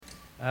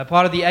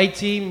Part of the A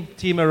team,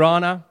 Team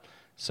Arana.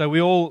 So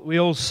we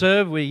all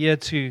serve. We're here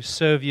to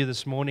serve you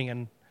this morning,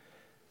 and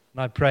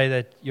I pray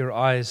that your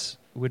eyes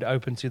would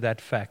open to that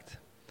fact.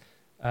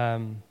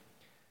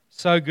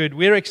 So good.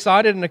 We're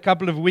excited. In a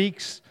couple of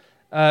weeks,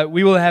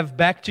 we will have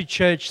Back to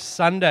Church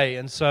Sunday,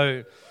 and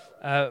so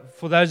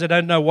for those that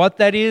don't know what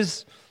that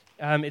is,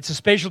 it's a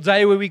special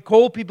day where we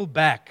call people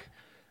back.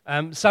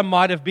 Some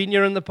might have been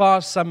here in the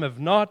past, some have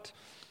not.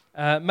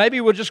 Maybe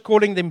we're just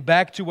calling them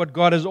back to what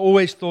God has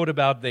always thought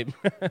about them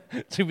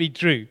to be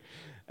true.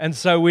 And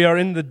so we are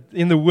in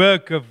the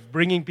work of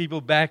bringing people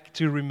back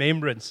to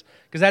remembrance,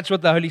 because that's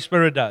what the Holy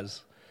Spirit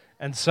does.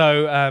 And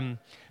so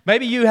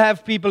maybe you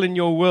have people in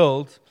your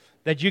world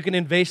that you can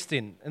invest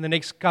in the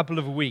next couple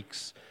of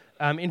weeks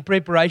in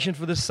preparation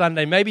for this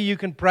Sunday. Maybe you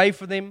can pray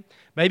for them.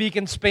 Maybe you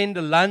can spend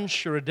a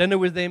lunch or a dinner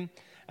with them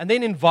and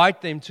then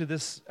invite them to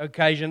this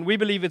occasion. We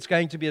believe it's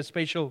going to be a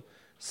special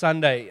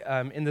Sunday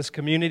in this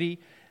community.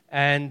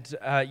 And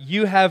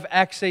you have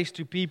access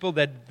to people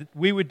that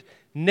we would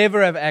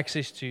never have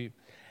access to.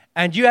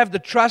 And you have the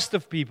trust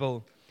of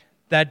people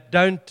that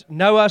don't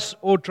know us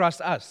or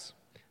trust us,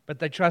 but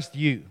they trust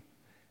you.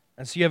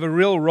 And so you have a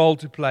real role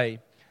to play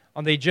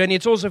on their journey.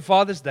 It's also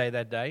Father's Day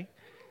that day,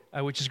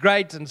 which is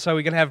great. And so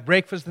we're going to have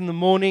breakfast in the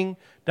morning.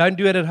 Don't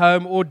do it at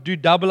home, or do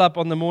double up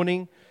on the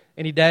morning.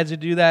 Any dads who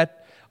do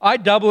that? I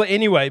double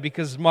anyway,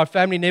 because my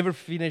family never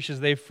finishes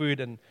their food,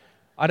 and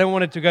I don't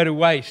want it to go to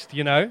waste,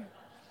 you know.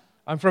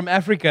 I'm from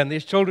Africa, and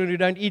there's children who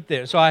don't eat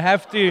there. So I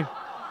have to,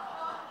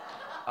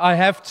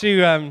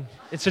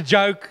 it's a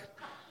joke.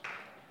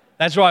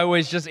 That's why I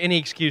always just any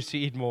excuse to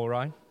eat more,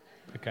 right?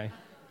 Okay.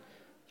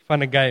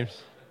 Fun and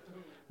games.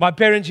 My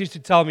parents used to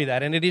tell me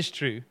that, and it is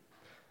true.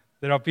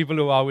 There are people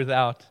who are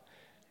without.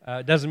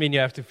 It doesn't mean you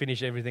have to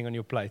finish everything on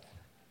your plate.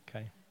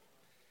 Okay.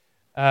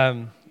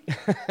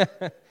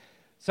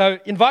 So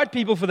invite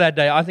people for that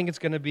day. I think it's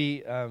going to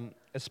be a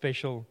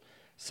special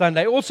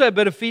Sunday. Also, a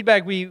bit of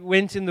feedback. We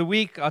went in the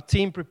week, our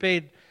team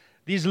prepared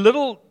these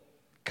little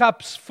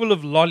cups full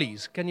of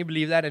lollies. Can you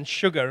believe that? And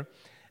sugar.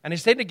 And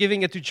instead of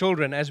giving it to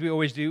children, as we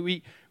always do,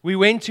 we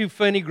went to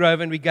Fernie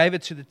Grove and we gave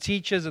it to the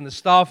teachers and the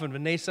staff, and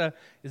Vanessa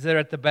is there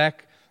at the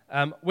back.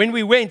 When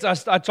we went,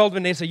 I told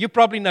Vanessa, you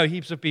probably know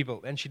heaps of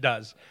people, and she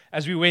does.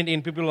 As we went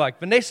in, people were like,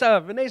 Vanessa,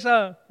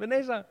 Vanessa,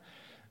 Vanessa.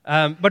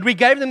 But we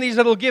gave them these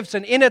little gifts,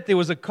 and in it there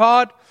was a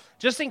card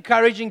just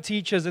encouraging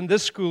teachers in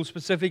this school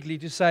specifically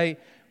to say,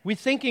 we're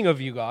thinking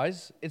of you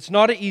guys. It's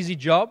not an easy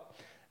job.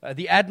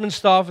 The admin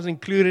staff is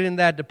included in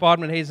that,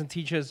 department heads and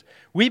teachers.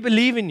 We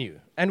believe in you,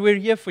 and we're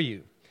here for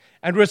you.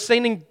 And we're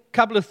sending a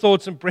couple of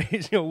thoughts and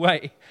prayers your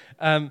way.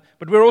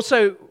 But we're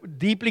also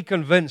deeply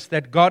convinced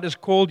that God has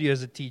called you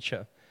as a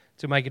teacher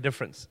to make a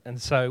difference.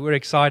 And so we're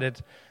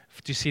excited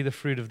to see the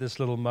fruit of this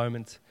little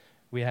moment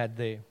we had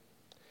there.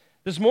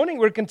 This morning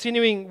we're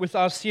continuing with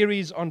our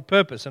series on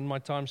purpose, and my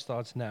time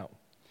starts now.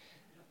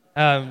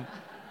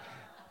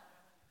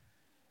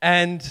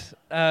 And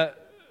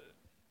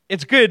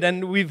it's good,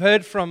 and we've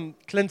heard from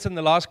Clinton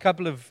the last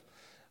couple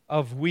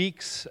of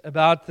weeks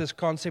about this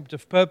concept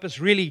of purpose.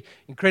 Really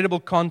incredible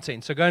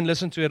content, so go and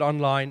listen to it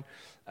online.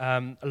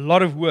 A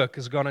lot of work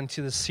has gone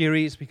into this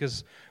series,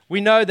 because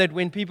we know that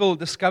when people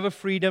discover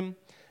freedom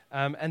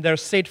and they're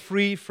set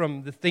free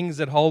from the things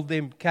that hold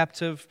them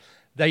captive,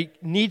 they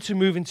need to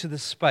move into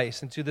this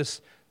space, into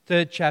this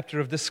third chapter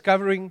of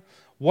discovering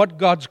what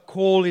God's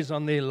call is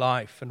on their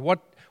life, and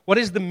what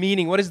is the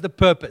meaning, what is the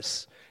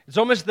purpose. It's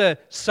almost the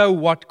so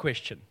what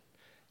question.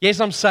 Yes,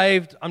 I'm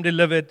saved, I'm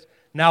delivered,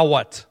 now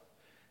what?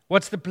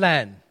 What's the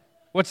plan?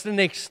 What's the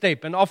next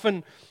step? And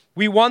often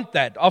we want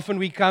that. Often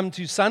we come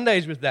to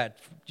Sundays with that.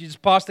 Jesus,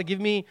 Pastor, give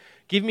me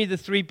the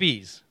 3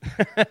 Ps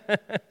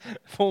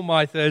for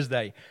my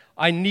Thursday.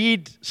 I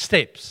need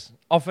steps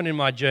often in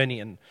my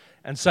journey, and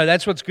so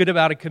that's what's good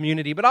about a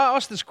community. But I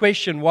asked this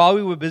question while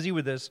we were busy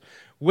with this.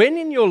 When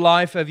in your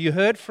life have you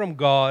heard from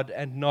God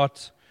and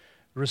not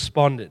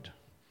responded?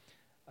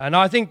 And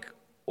I think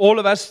all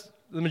of us,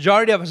 the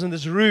majority of us in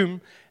this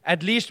room,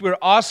 at least we're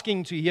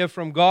asking to hear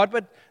from God,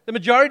 but the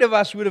majority of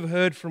us would have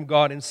heard from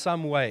God in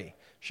some way,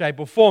 shape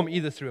or form,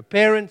 either through a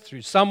parent,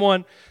 through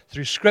someone,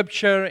 through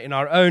Scripture, in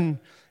our own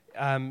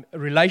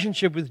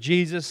relationship with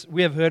Jesus.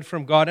 We have heard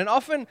from God. And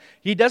often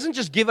He doesn't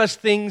just give us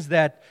things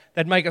that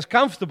make us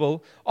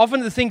comfortable.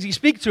 Often the things He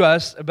speaks to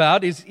us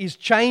about is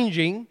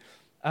changing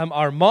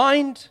our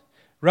mind,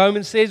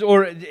 Romans says,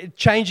 or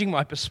changing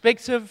my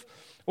perspective,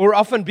 or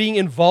often being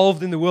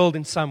involved in the world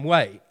in some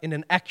way, in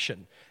an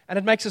action. And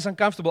it makes us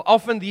uncomfortable.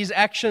 Often these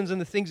actions and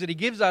the things that He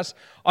gives us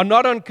are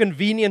not on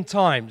convenient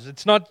times.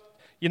 It's not,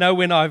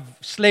 when I've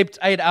slept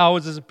 8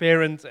 hours as a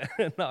parent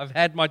and I've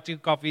had my 2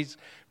 coffees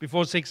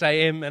before 6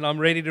 a.m. and I'm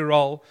ready to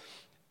roll,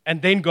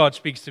 and then God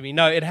speaks to me.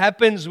 No, it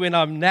happens when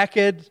I'm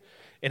knackered.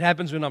 It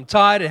happens when I'm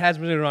tired. It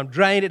happens when I'm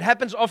drained. It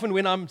happens often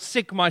when I'm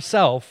sick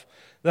myself,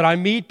 that I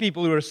meet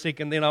people who are sick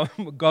and then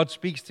God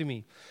speaks to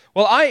me.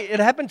 Well, it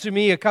happened to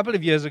me a couple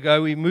of years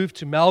ago. We moved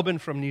to Melbourne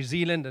from New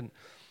Zealand,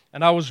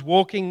 and I was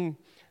walking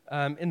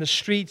in the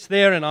streets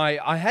there, and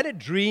I had a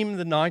dream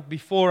the night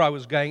before I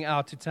was going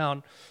out to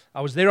town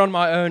I was there on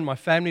my own. My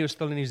family was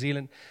still in New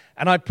Zealand.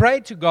 And I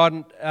prayed to God.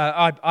 And,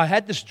 I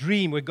had this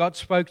dream where God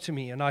spoke to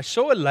me. And I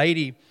saw a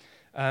lady,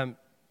 an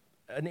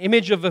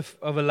image of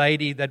a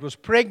lady that was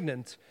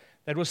pregnant,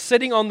 that was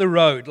sitting on the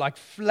road, like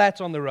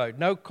flat on the road,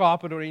 no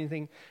carpet or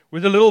anything,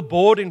 with a little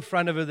board in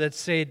front of her that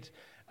said,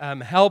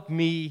 help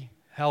me,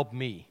 help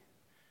me.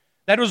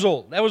 That was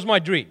all. That was my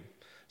dream.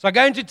 So I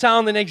go into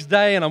town the next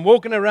day, and I'm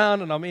walking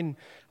around, and I'm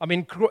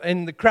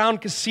in the Crown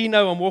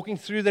Casino. I'm walking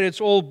through there. It's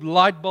all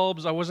light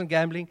bulbs. I wasn't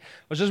gambling.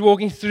 I was just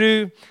walking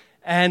through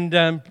and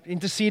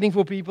interceding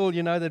for people,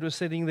 that were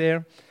sitting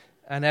there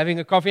and having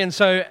a coffee. And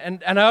so,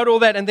 and I heard all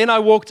that, and then I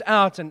walked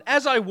out. And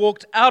as I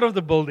walked out of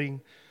the building,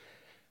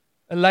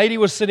 a lady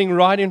was sitting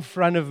right in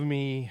front of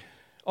me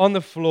on the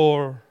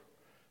floor,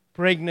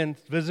 pregnant,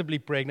 visibly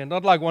pregnant.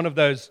 Not like one of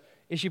those,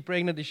 is she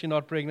pregnant, is she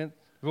not pregnant?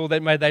 We've all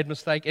made that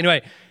mistake.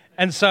 Anyway,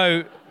 and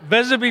so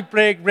visibly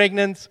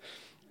pregnant,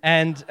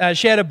 and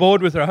she had a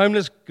board with her, a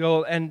homeless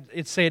girl, and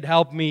it said,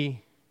 help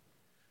me,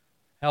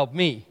 help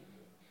me.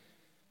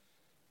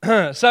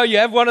 So you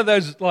have one of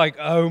those like,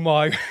 oh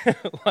my,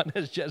 what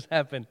has just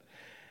happened?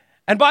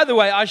 And by the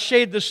way, I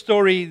shared this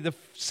story the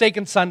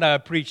second Sunday I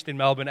preached in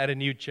Melbourne at a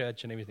new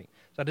church and everything.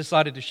 So I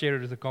decided to share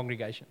it with the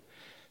congregation,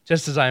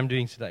 just as I am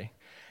doing today.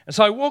 And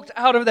so I walked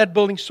out of that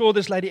building, saw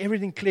this lady,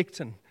 everything clicked,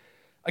 and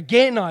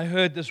again I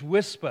heard this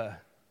whisper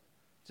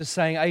just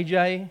saying,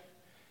 AJ,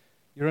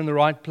 you're in the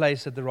right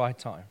place at the right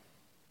time.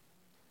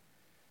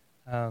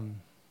 And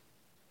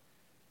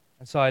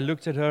so I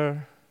looked at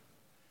her.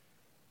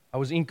 I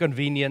was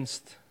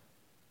inconvenienced,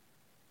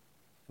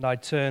 and I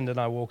turned and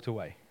I walked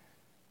away.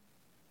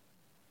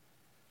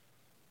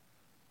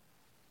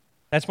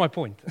 That's my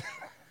point.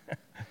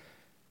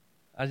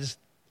 I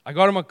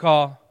got in my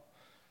car,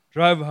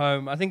 drove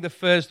home. I think the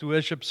first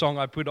worship song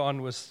I put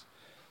on was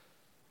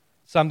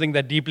something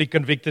that deeply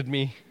convicted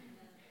me,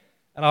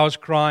 and I was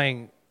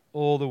crying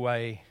all the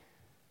way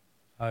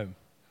home.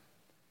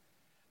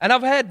 And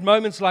I've had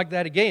moments like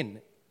that again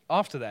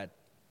after that,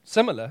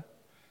 similar.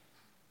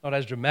 Not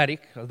as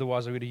dramatic,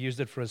 otherwise I would have used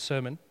it for a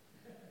sermon.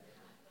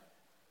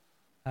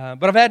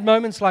 But I've had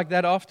moments like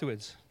that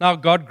afterwards. Now,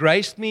 God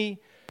graced me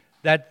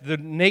that the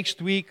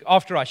next week,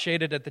 after I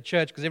shared it at the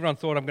church, because everyone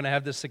thought I'm going to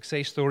have this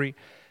success story,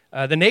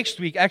 the next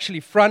week,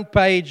 actually front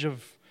page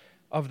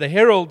of the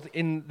Herald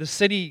in the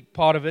city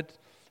part of it,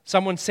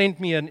 someone sent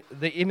me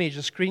the image,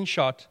 a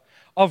screenshot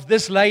of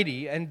this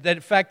lady and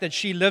the fact that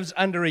she lives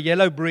under a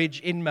yellow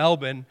bridge in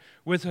Melbourne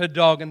with her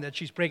dog and that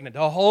she's pregnant.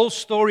 A whole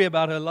story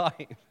about her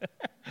life.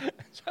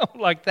 So I'm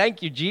like,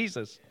 thank you,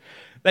 Jesus,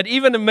 that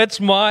even amidst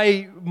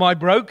my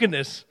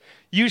brokenness,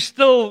 you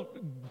still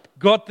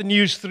got the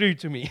news through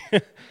to me.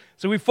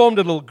 So we formed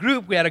a little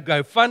group. We had a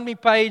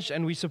GoFundMe page,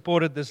 and we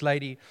supported this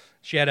lady.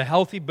 She had a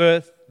healthy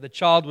birth. The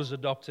child was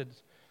adopted.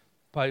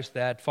 Post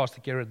that,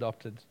 foster care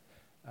adopted.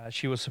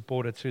 She was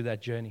supported through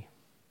that journey.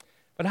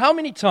 But how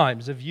many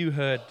times have you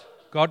heard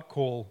God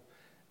call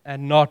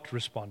and not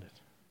responded?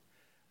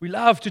 We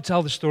love to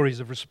tell the stories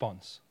of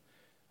response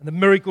and the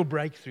miracle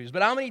breakthroughs.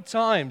 But how many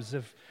times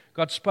have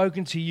God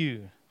spoken to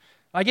you?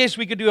 I guess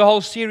we could do a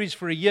whole series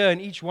for a year, and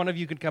each one of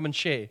you could come and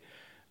share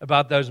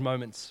about those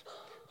moments.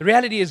 The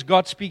reality is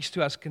God speaks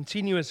to us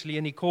continuously,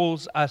 and He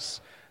calls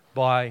us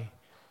by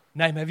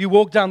name. Have you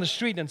walked down the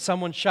street and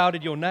someone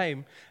shouted your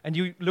name, and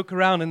you look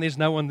around and there's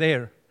no one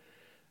there?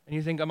 And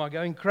you think, am I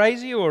going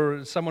crazy, or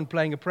is someone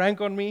playing a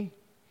prank on me?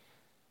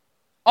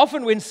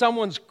 Often when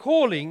someone's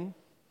calling,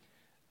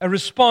 a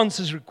response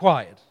is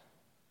required.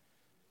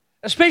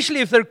 Especially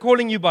if they're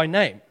calling you by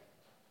name.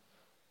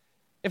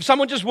 If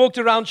someone just walked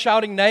around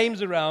shouting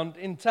names around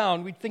in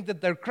town, we'd think that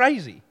they're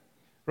crazy,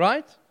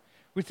 right?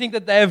 We'd think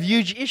that they have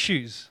huge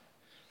issues.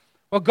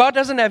 Well, God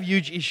doesn't have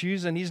huge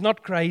issues, and He's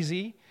not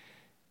crazy.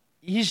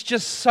 He's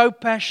just so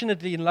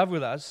passionately in love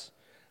with us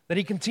that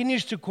He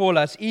continues to call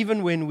us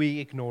even when we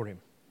ignore Him.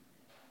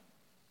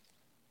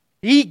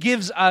 He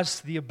gives us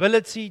the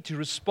ability to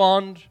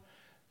respond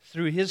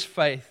through His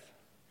faith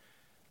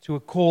to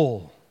a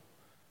call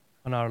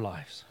on our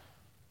lives.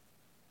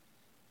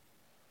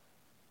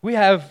 We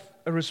have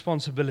a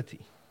responsibility.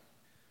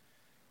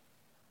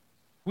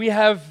 We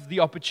have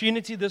the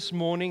opportunity this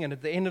morning, and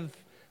at the end of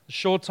the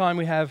short time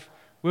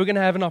we're going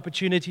to have an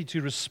opportunity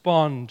to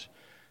respond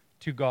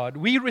to God.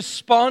 We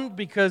respond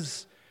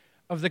because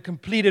of the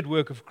completed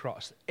work of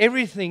Christ.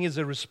 Everything is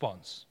a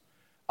response.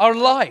 Our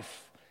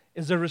life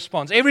is a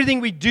response.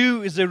 Everything we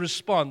do is a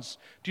response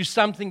to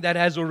something that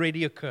has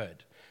already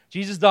occurred.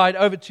 Jesus died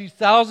over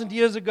 2,000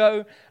 years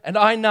ago, and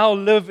I now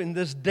live in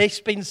this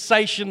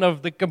dispensation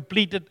of the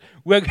completed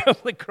work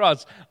of the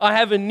cross. I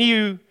have a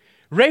new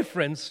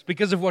reference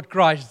because of what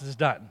Christ has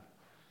done.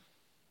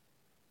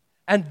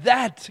 And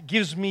that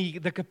gives me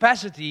the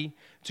capacity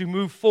to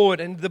move forward.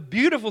 And the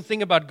beautiful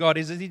thing about God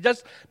is that He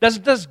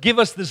doesn't just give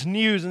us this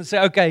news and say,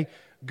 okay,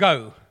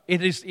 go.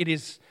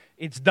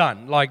 It's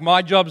done. Like,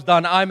 my job's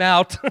done. I'm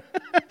out.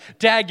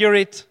 Tag, you're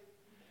it.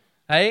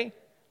 Hey?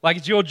 Like,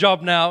 it's your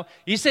job now.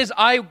 He says,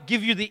 I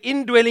give you the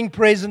indwelling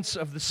presence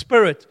of the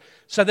Spirit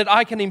so that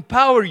I can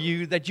empower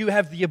you, that you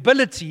have the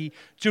ability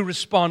to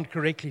respond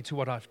correctly to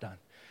what I've done.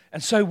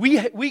 And so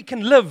we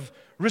can live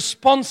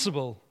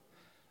responsible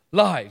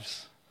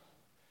lives.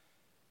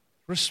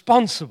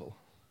 Responsible.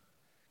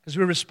 Because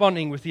we're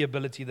responding with the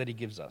ability that He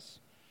gives us.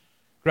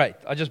 Great.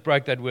 I just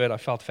broke that word. I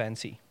felt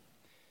fancy.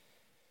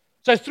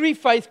 So 3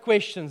 faith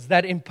questions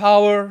that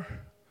empower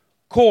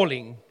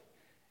calling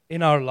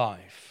in our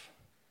life.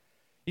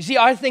 You see,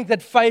 I think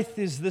that faith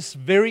is this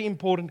very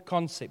important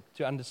concept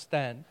to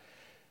understand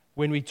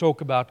when we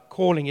talk about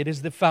calling. It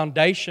is the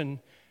foundation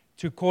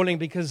to calling,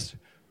 because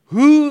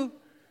who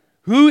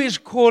is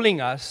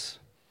calling us,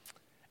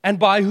 and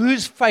by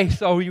whose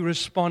faith are we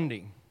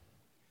responding?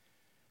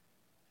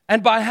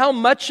 And by how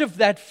much of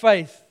that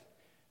faith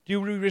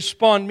do we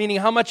respond, meaning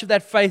how much of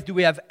that faith do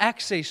we have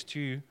access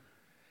to?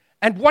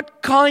 And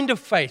what kind of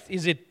faith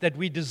is it that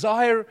we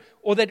desire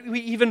or that we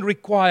even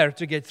require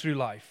to get through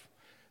life?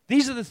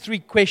 These are the 3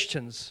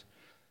 questions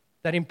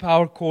that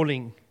empower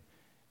calling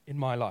in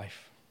my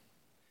life.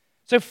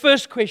 So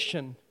first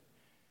question,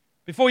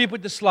 before you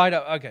put the slide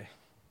up, okay.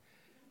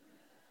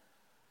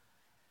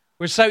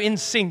 We're so in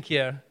sync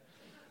here.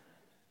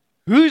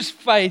 Whose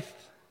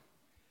faith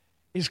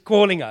is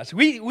calling us?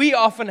 We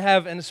often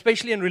have, and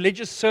especially in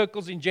religious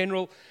circles in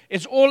general,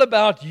 it's all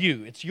about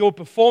you. It's your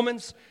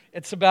performance.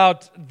 It's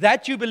about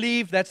that you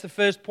believe. That's the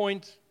first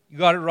point. You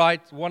got it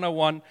right,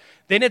 101.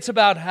 Then it's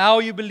about how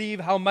you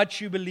believe, how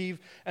much you believe.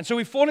 And so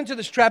we fall into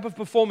this trap of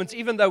performance.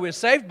 Even though we're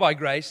saved by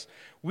grace,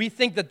 we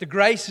think that the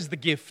grace is the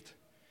gift,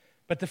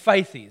 but the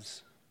faith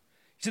is.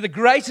 See, the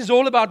grace is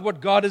all about what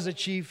God has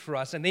achieved for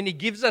us. And then He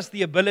gives us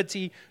the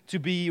ability to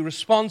be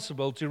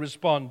responsible to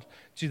respond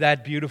to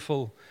that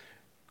beautiful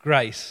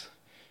grace.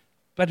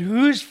 But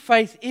whose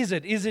faith is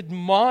it? Is it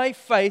my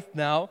faith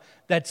now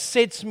that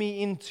sets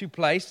me into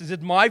place? Is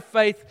it my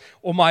faith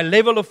or my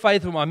level of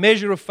faith or my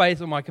measure of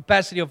faith or my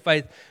capacity of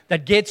faith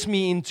that gets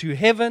me into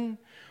heaven?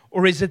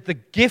 Or is it the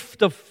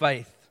gift of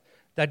faith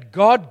that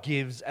God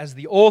gives as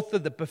the author,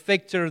 the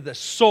perfecter, the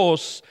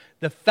source,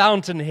 the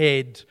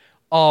fountainhead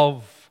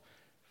of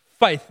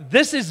faith?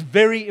 This is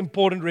very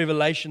important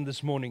revelation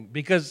this morning,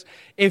 because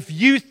if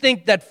you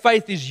think that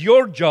faith is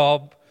your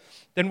job,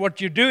 then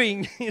what you're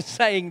doing is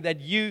saying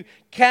that you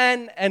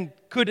can and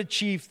could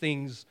achieve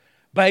things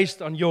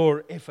based on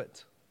your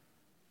effort.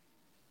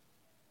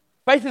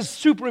 Faith is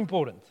super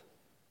important.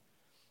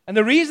 And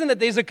the reason that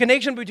there's a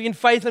connection between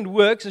faith and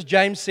works, as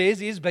James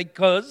says, is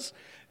because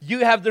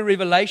you have the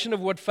revelation of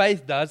what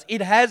faith does.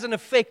 It has an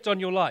effect on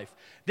your life.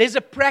 There's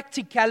a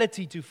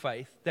practicality to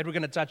faith that we're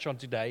going to touch on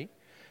today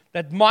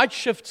that might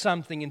shift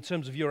something in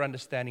terms of your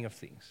understanding of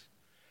things.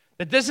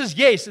 That this is,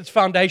 yes, it's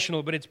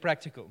foundational, but it's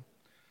practical.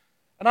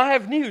 And I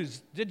have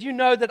news. Did you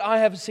know that I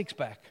have a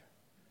 6-pack?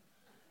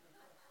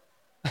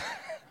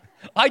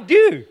 I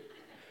do.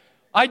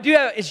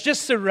 It's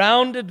just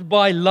surrounded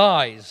by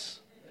lies.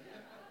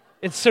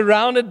 It's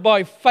surrounded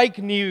by fake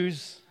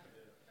news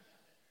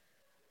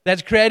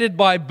that's created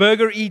by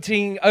burger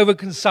eating,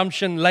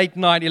 overconsumption, late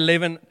night,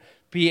 11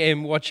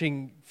 p.m.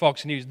 watching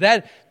Fox News.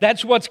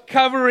 That's what's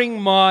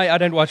covering I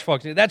don't watch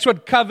Fox News. That's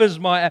what covers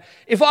my.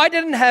 If I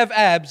didn't have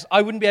abs,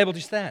 I wouldn't be able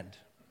to stand.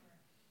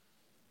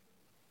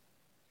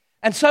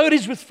 And so it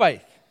is with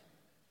faith.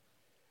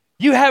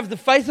 You have the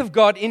faith of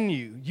God in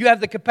you. You have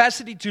the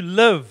capacity to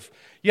live.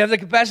 You have the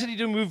capacity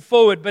to move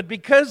forward. But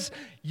because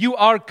you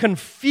are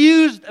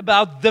confused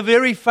about the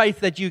very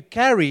faith that you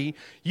carry,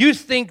 you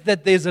think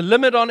that there's a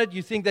limit on it.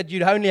 You think that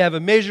you only have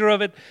a measure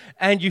of it.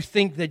 And you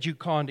think that you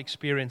can't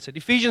experience it.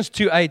 Ephesians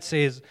 2:8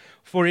 says,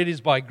 "For it is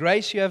by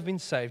grace you have been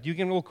saved." You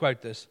can all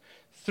quote this.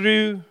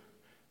 Through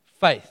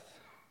faith.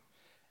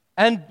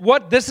 And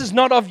this is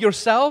not of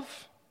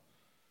yourself.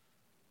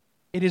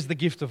 It is the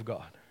gift of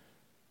God.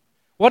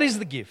 What is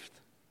the gift?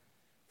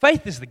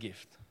 Faith is the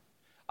gift.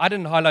 I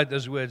didn't highlight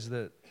those words,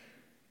 the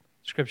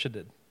Scripture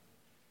did.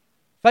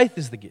 Faith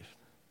is the gift.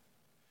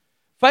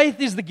 Faith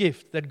is the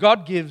gift that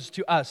God gives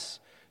to us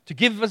to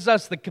give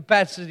us the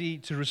capacity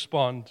to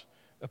respond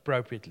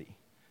appropriately.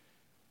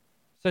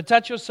 So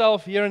touch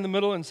yourself here in the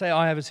middle and say,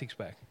 I have a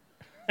 6-pack.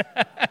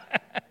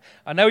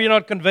 I know you're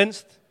not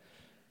convinced.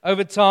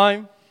 Over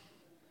time,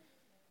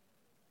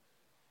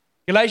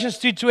 Galatians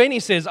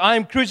 2:20 says, I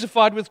am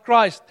crucified with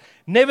Christ.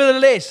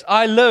 Nevertheless,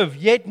 I live,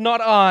 yet not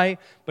I,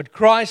 but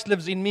Christ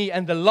lives in me.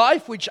 And the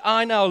life which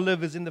I now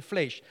live is in the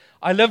flesh.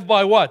 I live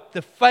by what?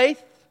 The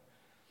faith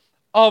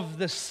of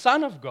the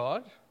Son of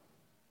God,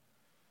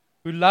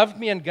 who loved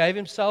me and gave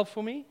Himself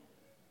for me.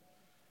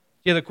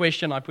 Hear the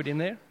question I put in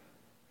there?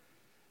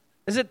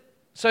 Is it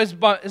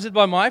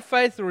by my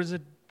faith, or is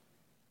it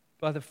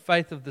by the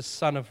faith of the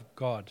Son of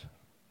God?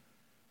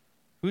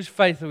 Whose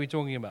faith are we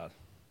talking about?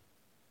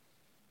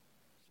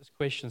 Just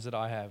questions that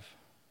I have.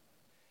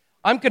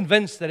 I'm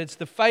convinced that it's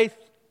the faith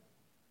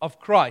of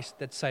Christ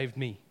that saved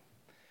me.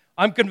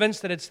 I'm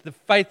convinced that it's the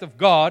faith of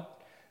God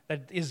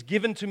that is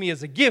given to me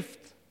as a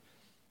gift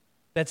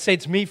that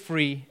sets me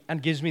free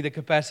and gives me the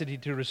capacity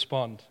to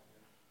respond.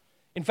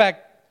 In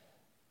fact,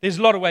 there's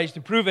a lot of ways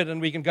to prove it,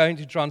 and we can go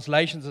into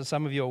translations, and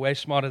some of you are way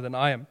smarter than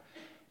I am.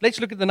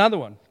 Let's look at another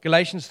one,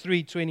 Galatians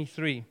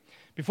 3:23.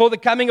 Before the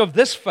coming of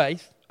this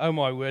faith, oh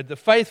my word, the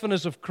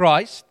faithfulness of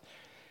Christ,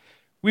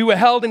 We were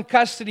held in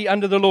custody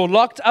under the law,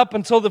 locked up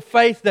until the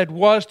faith that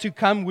was to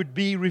come would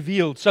be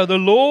revealed. So the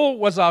law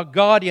was our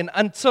guardian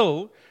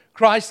until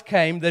Christ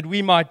came that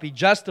we might be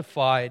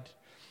justified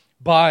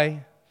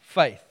by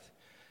faith.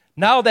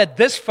 Now that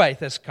this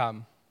faith has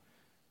come,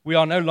 we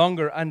are no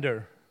longer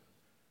under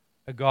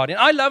a guardian.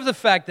 I love the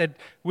fact that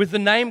with the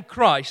name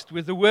Christ,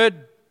 with the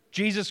word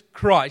Jesus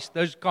Christ,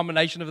 those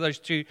combination of those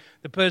two,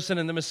 the person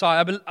and the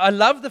Messiah, I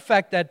love the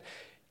fact that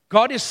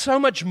God is so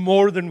much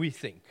more than we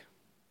think.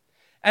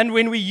 And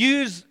when we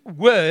use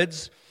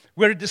words,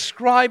 we're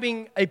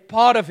describing a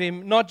part of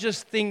Him, not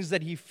just things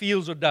that He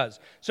feels or does.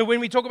 So when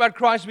we talk about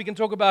Christ, we can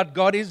talk about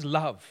God is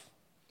love.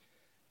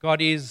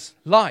 God is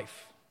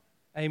life.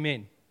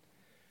 Amen.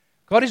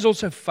 God is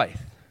also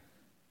faith.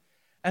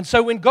 And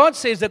so when God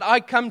says that I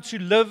come to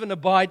live and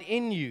abide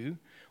in you,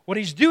 what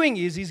He's doing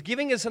is He's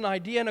giving us an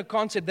idea and a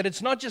concept that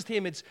it's not just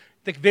Him, it's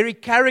the very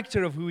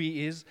character of who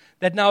He is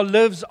that now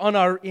lives on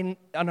our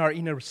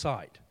inner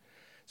side.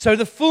 So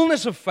the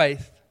fullness of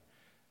faith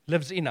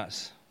lives in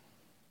us.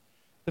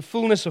 The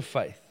fullness of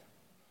faith.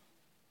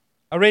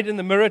 I read in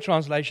the Mirror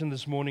translation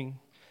this morning.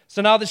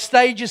 So now the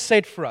stage is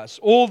set for us.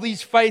 All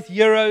these faith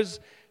heroes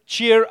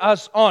cheer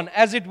us on,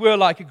 as it were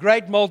like a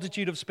great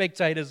multitude of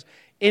spectators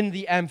in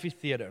the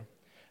amphitheater.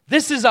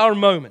 This is our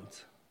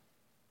moment.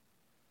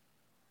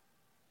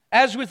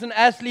 As with an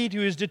athlete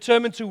who is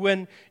determined to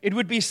win, it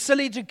would be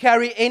silly to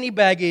carry any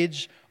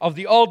baggage of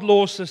the old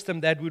law system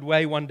that would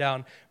weigh one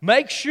down.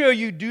 Make sure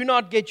you do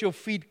not get your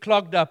feet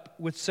clogged up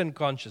with sin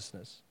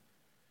consciousness.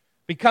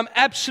 Become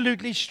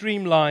absolutely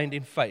streamlined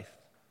in faith.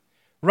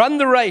 Run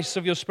the race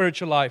of your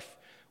spiritual life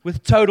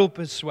with total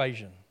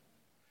persuasion.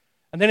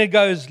 And then it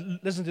goes,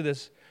 listen to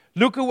this.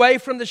 Look away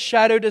from the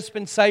shadow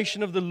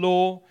dispensation of the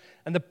law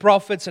and the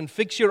prophets and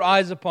fix your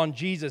eyes upon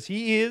Jesus.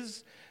 He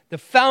is the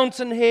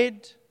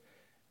fountainhead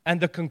and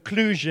the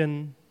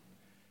conclusion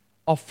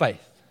of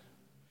faith.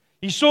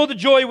 He saw the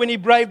joy when He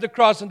braved the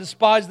cross and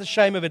despised the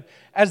shame of it.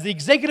 As the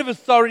executive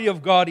authority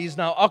of God, He has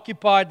now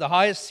occupied the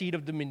highest seat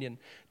of dominion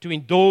to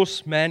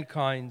endorse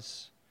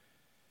mankind's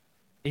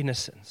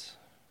innocence.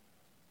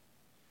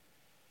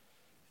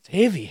 It's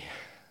heavy.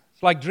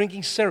 It's like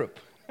drinking syrup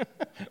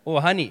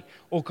or honey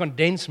or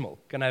condensed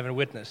milk. Can I have a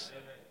witness?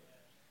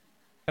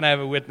 Can I have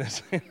a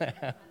witness?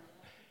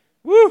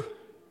 Woo!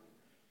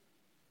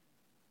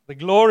 The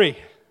glory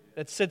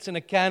that sits in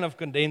a can of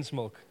condensed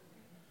milk.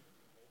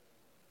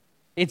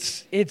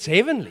 It's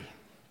heavenly.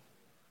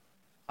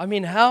 I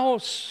mean, how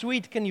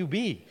sweet can you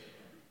be?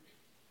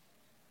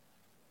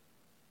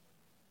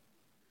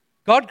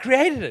 God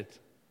created it.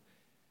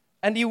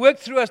 And He worked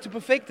through us to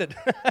perfect it.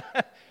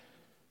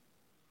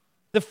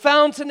 The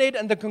fountainhead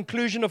and the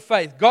conclusion of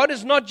faith. God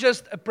is not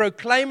just a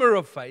proclaimer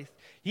of faith.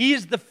 He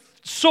is the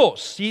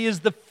source. He is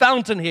the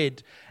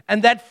fountainhead.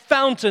 And that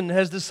fountain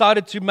has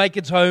decided to make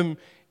its home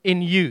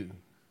in you.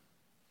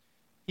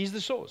 He's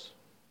the source.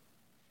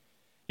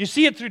 You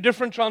see it through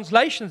different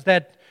translations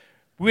that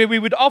where we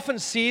would often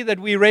see that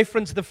we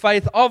reference the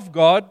faith of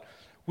God,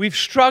 we've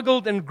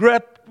struggled and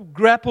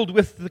grappled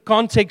with the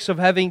context of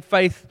having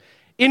faith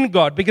in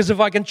God. Because if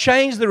I can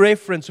change the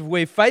reference of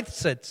where faith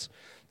sits,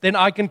 then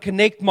I can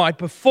connect my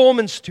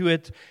performance to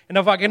it. And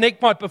if I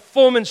connect my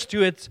performance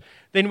to it,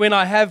 then when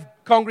I have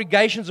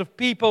congregations of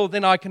people,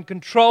 then I can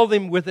control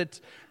them with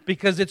it.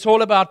 Because it's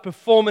all about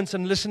performance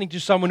and listening to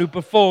someone who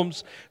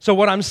performs. So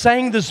what I'm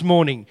saying this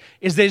morning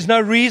is there's no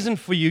reason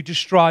for you to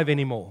strive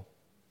anymore.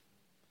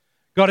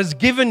 God has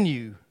given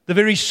you the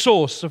very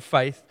source of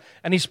faith,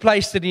 and He's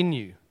placed it in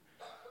you.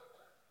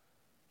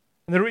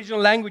 In the original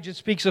language, it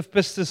speaks of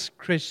pistis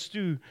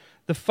Christou,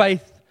 the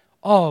faith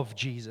of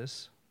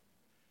Jesus.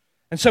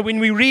 And so when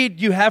we read,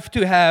 you have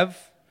to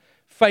have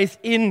faith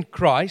in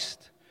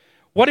Christ.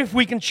 What if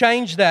we can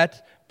change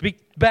that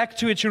back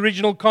to its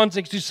original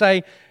context to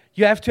say,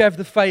 you have to have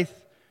the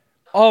faith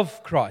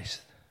of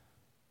Christ?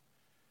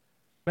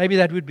 Maybe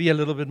that would be a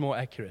little bit more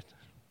accurate.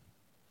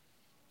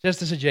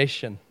 Just a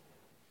suggestion.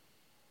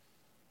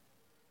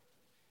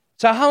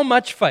 So how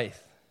much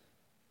faith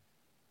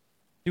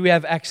do we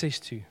have access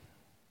to?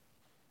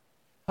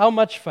 How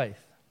much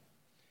faith?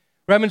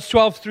 Romans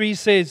 12:3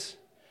 says,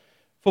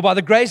 for by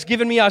the grace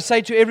given me, I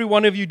say to every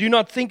one of you, do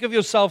not think of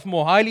yourself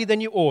more highly than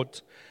you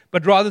ought,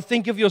 but rather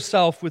think of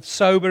yourself with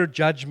sober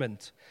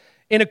judgment.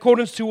 In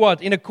accordance to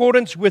what? In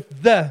accordance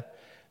with the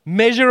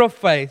measure of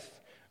faith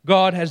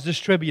God has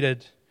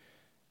distributed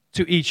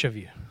to each of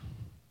you.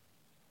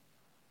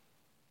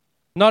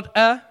 Not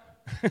the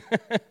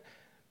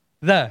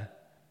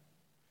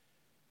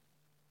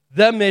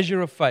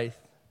measure of faith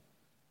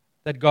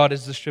that God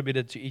has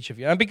distributed to each of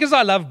you. And because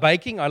I love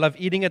baking, I love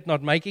eating it,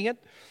 not making it,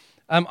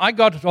 I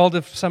got hold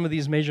of some of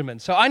these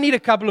measurements. So I need a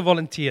couple of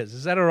volunteers.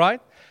 Is that all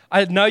right?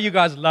 I know you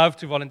guys love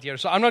to volunteer,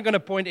 so I'm not going to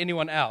point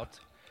anyone out.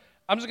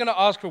 I'm just going to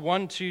ask for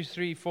 1, 2,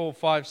 3, 4,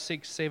 5,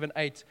 6, 7,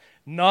 8,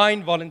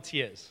 9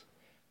 volunteers.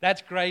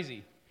 That's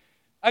crazy.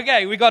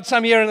 Okay, we got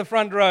some here in the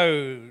front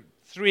row.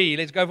 3,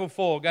 let's go for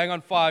 4, going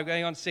on 5,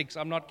 going on 6.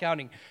 I'm not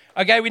counting.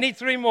 Okay, we need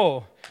 3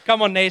 more.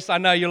 Come on, Ness, I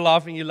know you're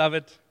laughing, you love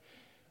it.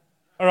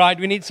 All right,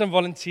 we need some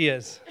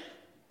volunteers.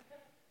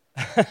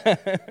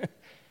 It's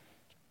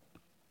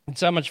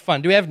so much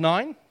fun. Do we have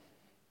 9? Let's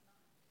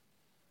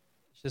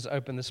just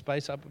open the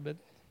space up a bit.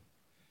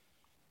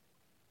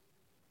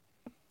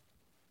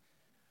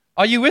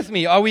 Are you with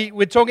me?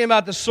 We're talking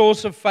about the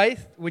source of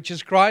faith, which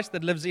is Christ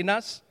that lives in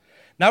us.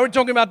 Now we're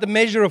talking about the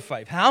measure of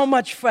faith. How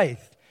much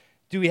faith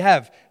do we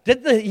have?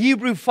 Did the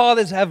Hebrew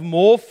fathers have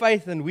more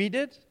faith than we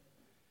did?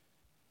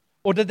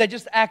 Or did they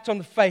just act on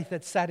the faith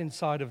that sat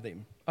inside of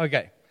them?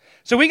 Okay.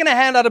 So we're going to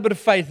hand out a bit of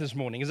faith this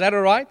morning. Is that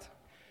all right?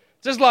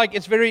 Just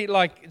it's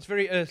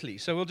very earthly.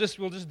 So we'll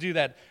just do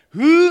that.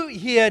 Who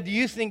here do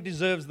you think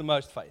deserves the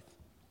most faith?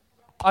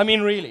 I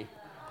mean, really.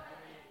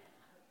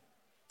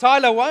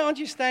 Tyler, why aren't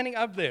you standing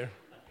up there?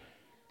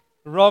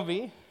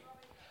 Robbie.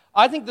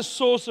 I think the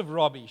source of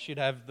Robbie should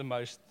have the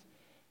most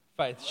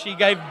faith. She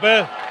gave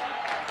birth.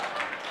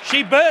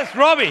 She birthed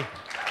Robbie.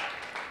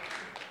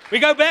 We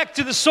go back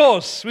to the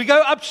source. We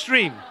go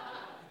upstream.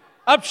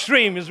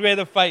 Upstream is where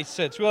the faith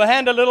sits. We'll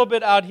hand a little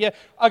bit out here.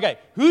 Okay,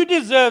 who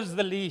deserves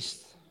the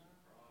least?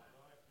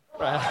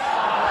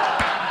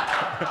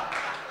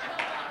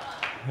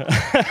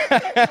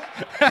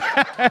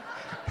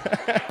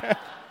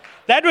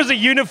 That was a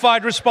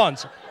unified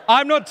response.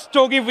 I'm not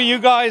talking for you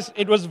guys.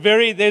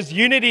 There's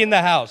unity in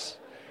the house.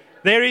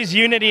 There is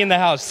unity in the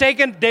house.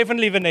 Second,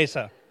 definitely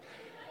Vanessa.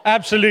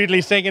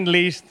 Absolutely, second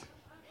least.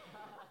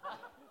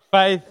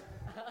 Faith.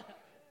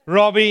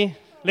 Robbie.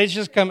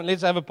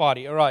 Let's have a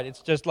party. All right,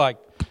 it's just like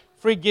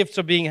free gifts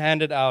are being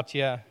handed out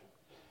here.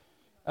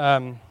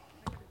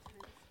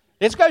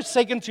 Let's go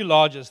second to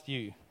largest,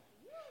 you.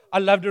 I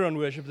loved her on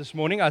worship this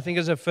morning. I think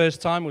it's her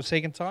first time or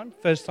second time?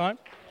 First time?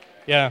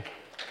 Yeah.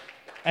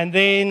 And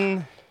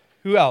then,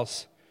 who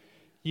else?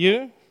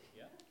 You,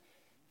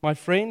 my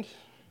friend,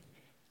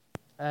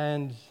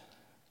 and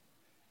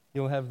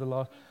you'll have the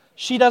last.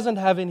 She doesn't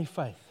have any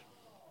faith.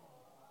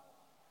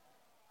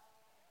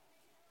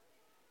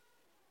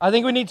 I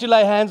think we need to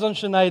lay hands on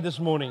Sinead this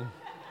morning.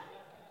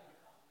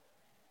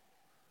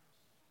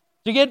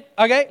 Do you get?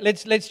 Okay,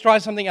 let's try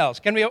something else.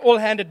 Can we all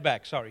hand it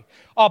back? Sorry.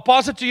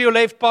 Pass it to your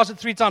left, pass it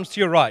 3 times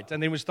to your right,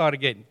 and then we start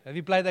again. Have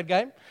you played that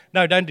game?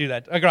 No, don't do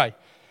that. Okay.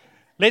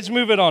 Let's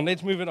move it on.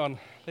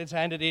 Let's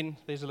hand it in.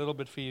 There's a little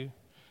bit for you.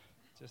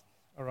 Just,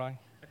 all right.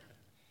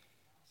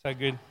 So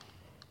good.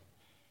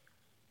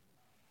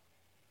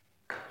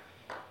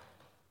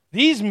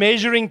 These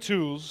measuring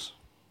tools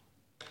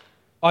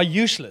are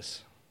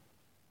useless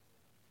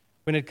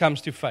when it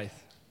comes to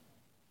faith.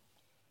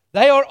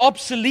 They are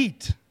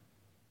obsolete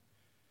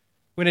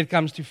when it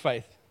comes to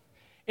faith.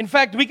 In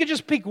fact, we could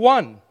just pick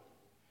one,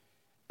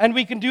 and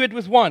we can do it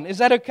with one. Is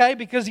that okay?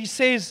 Because he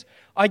says,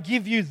 I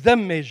give you the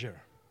measure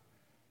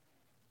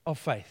of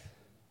faith.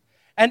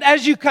 And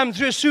as you come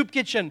through a soup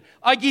kitchen,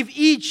 I give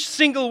each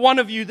single one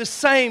of you the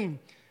same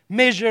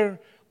measure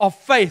of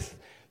faith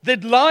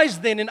that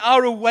lies then in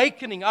our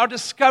awakening, our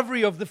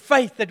discovery of the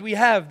faith that we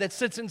have that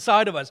sits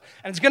inside of us.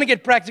 And it's going to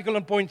get practical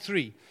on point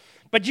 3.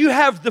 But you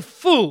have the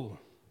full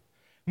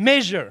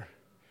measure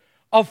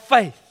of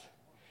faith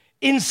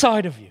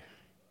inside of you.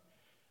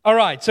 All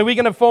right, so we're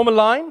going to form a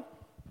line,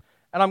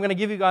 and I'm going to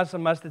give you guys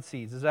some mustard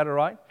seeds. Is that all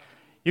right?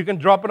 You can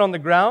drop it on the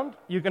ground.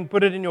 You can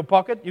put it in your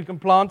pocket. You can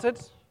plant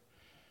it.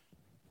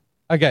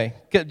 Okay,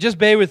 just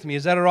bear with me.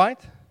 Is that all right?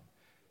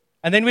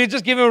 And then we'll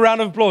just give them a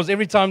round of applause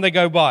every time they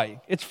go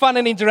by. It's fun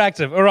and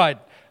interactive. All right,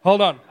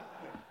 hold on.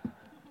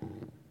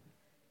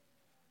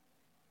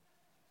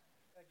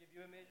 I give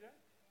you a measure.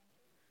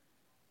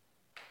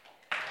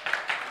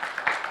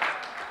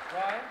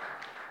 Ryan,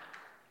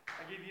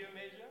 I give you a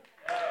measure.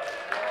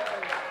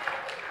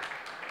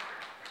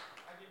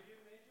 I give you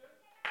a measure.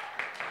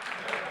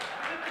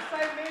 Is it the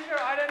same measure?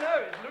 I don't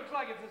know. It looks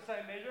like it's the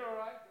same measure. All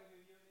right.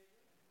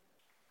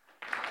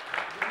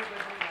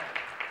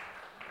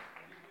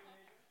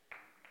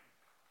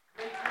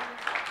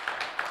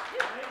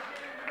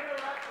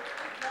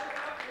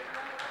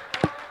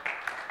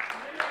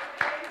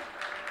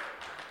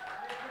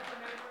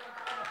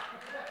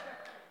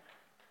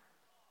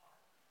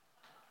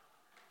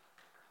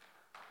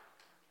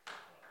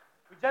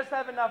 We just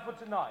have enough for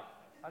tonight.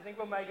 I think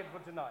we'll make it for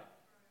tonight.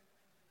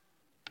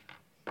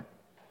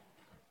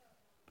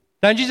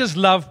 Don't you just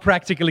love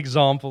practical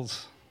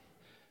examples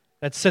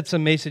that sits a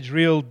message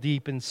real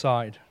deep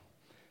inside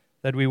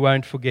that we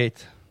won't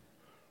forget?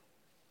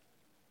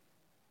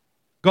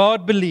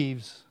 God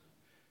believes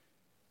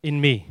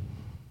in me.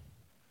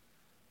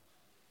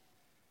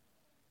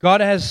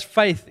 God has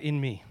faith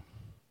in me.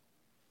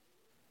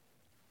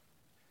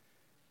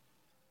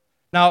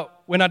 Now,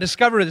 when I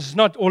discover this is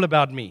not all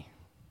about me,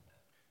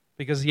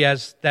 because He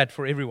has that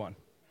for everyone.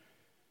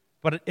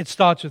 But it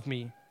starts with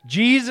me.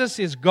 Jesus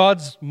is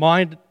God's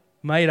mind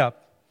made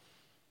up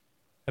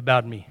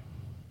about me.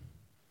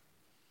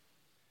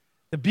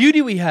 The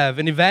beauty we have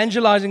in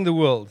evangelizing the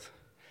world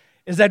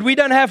is that we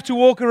don't have to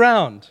walk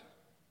around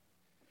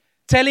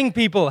telling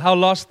people how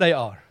lost they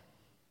are.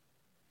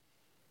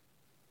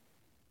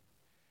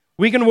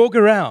 We can walk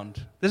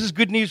around. This is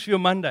good news for your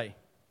Monday.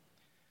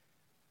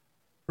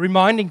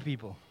 Reminding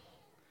people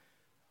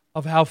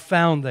of how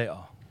found they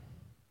are.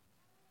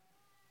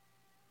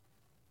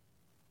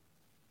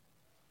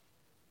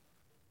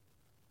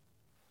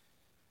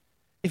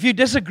 If you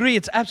disagree,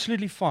 it's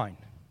absolutely fine.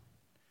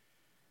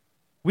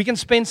 We can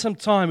spend some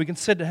time, we can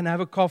sit and have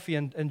a coffee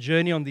and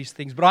journey on these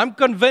things. But I'm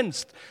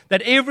convinced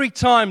that every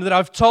time that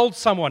I've told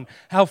someone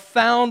how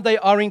found they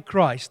are in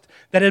Christ,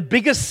 that a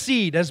bigger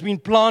seed has been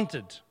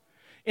planted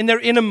in their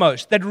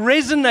innermost, that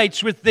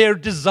resonates with their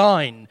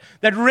design,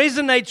 that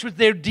resonates with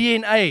their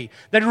DNA,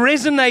 that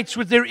resonates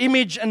with their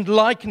image and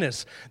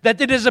likeness, that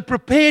it is a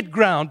prepared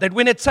ground, that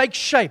when it takes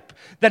shape,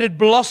 that it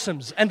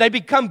blossoms, and they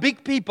become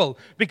big people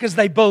because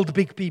they build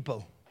big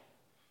people.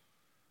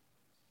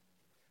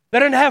 They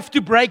don't have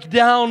to break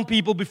down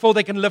people before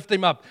they can lift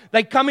them up.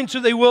 They come into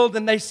the world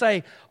and they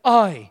say,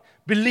 I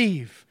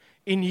believe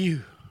in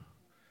you.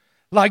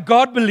 Like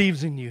God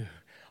believes in you,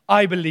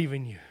 I believe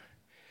in you.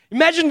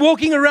 Imagine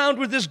walking around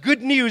with this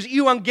good news,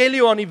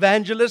 evangelion,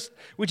 evangelist,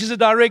 which is a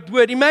direct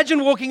word.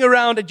 Imagine walking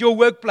around at your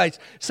workplace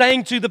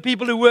saying to the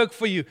people who work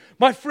for you,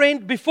 my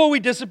friend, before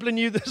we discipline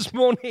you this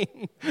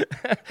morning,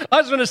 I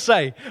just want to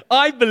say,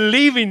 I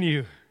believe in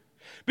you.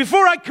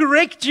 Before I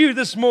correct you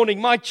this morning,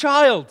 my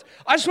child,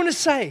 I just want to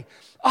say,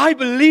 I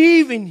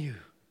believe in you.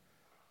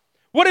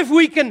 What if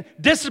we can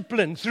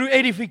discipline through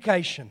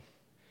edification?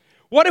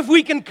 What if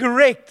we can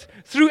correct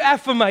through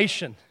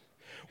affirmation?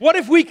 What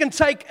if we can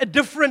take a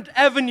different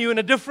avenue and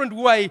a different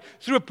way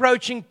through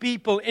approaching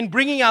people in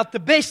bringing out the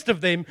best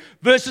of them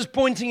versus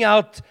pointing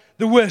out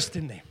the worst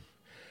in them?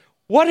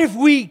 What if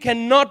we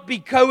cannot be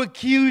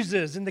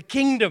co-accusers in the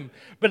kingdom,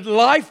 but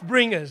life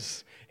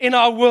bringers in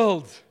our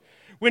world?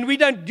 When we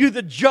don't do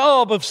the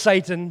job of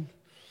Satan,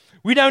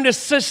 we don't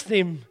assist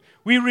him,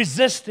 we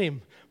resist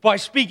him by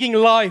speaking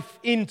life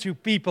into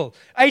people.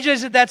 AJ,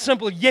 is it that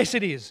simple? Yes,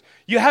 it is.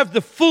 You have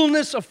the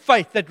fullness of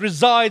faith that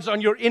resides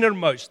on your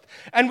innermost.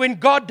 And when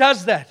God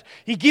does that,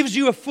 He gives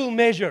you a full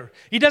measure.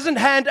 He doesn't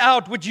hand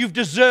out what you've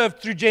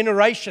deserved through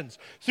generations,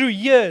 through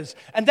years.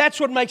 And that's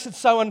what makes it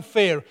so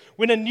unfair.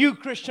 When a new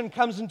Christian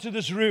comes into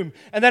this room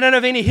and they don't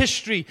have any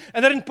history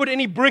and they didn't put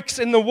any bricks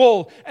in the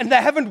wall and they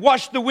haven't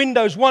washed the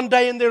windows one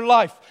day in their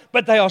life,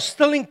 but they are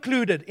still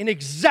included in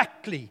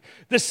exactly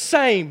the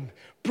same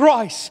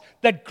price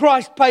that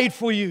Christ paid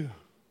for you.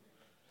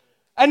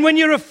 And when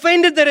you're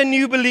offended that a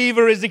new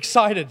believer is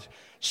excited,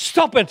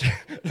 stop it.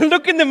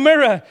 Look in the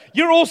mirror.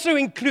 You're also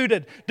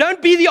included.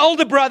 Don't be the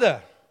older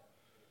brother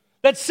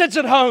that sits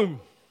at home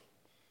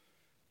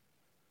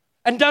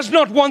and does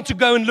not want to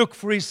go and look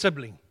for his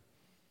sibling.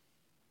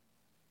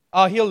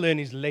 Oh, he'll learn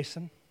his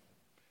lesson.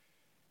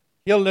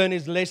 He'll learn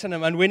his lesson,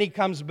 and when he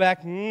comes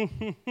back,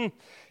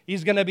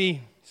 he's going to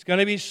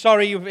be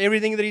sorry of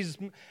everything that he's...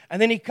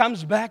 And then he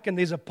comes back, and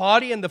there's a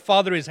party, and the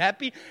father is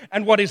happy,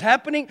 and what is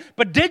happening?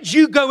 But did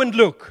you go and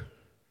look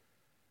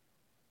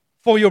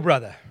for your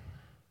brother?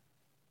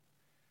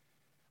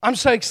 I'm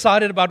so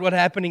excited about what's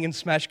happening in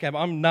Smash Camp.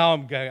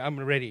 I'm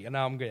ready, and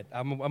now I'm good.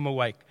 I'm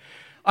awake.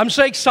 I'm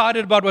so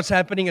excited about what's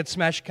happening at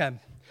Smash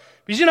Camp.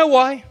 Because you know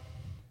why?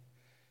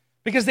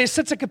 Because there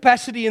sits a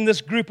capacity in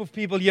this group of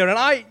people here, and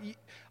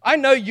I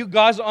know you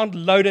guys aren't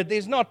loaded.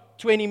 There's not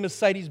 20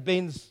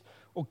 Mercedes-Benz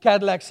or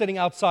Cadillac sitting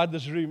outside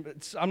this room.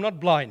 I'm not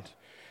blind.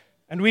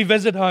 And we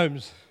visit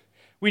homes.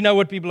 We know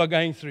what people are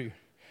going through.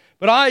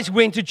 But I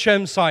went to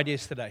Chermside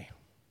yesterday.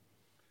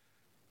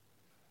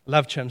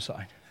 Love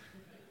Chermside.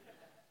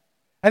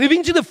 Have you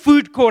been to the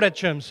food court at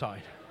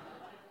Chermside?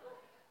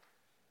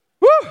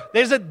 Woo!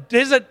 There's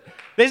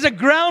a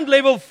ground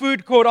level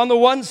food court on the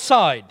one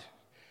side.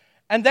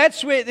 And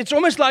that's where, it's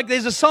almost like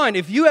there's a sign.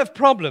 If you have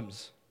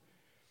problems,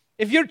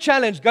 if you're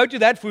challenged, go to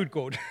that food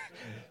court.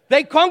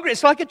 They congregate.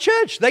 It's like a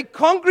church. They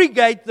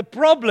congregate the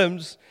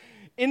problems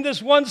in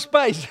this one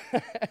space.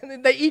 And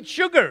then they eat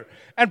sugar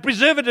and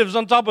preservatives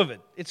on top of it.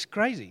 It's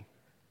crazy.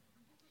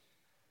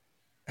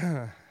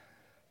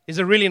 There's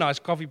a really nice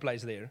coffee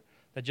place there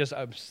that just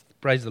opens.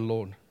 Praise the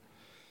Lord.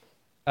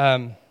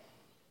 But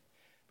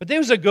there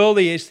was a girl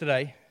there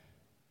yesterday.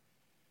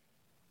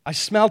 I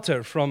smelt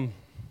her from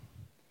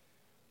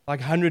like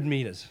 100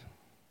 meters.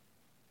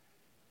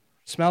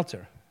 Smelt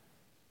her.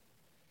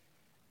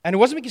 And it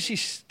wasn't because she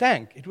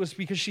stank. It was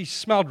because she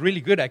smelled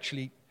really good,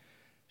 actually.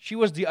 She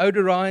was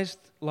deodorized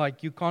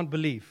like you can't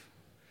believe.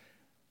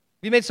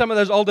 We met some of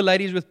those older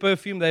ladies with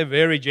perfume. They're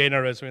very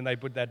generous when they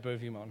put that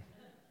perfume on.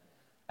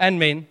 And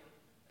men.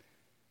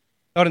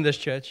 Not in this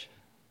church.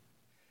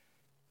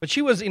 But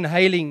she was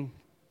inhaling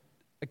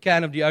a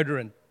can of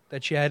deodorant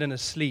that she had in a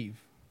sleeve.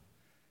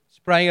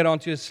 Spraying it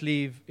onto her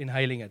sleeve,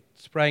 inhaling it.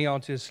 Spraying it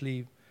onto her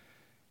sleeve,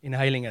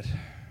 inhaling it.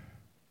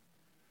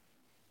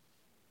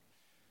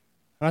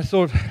 And I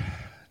thought,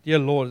 dear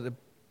Lord,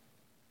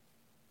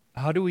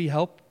 how do we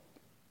help?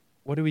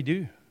 What do we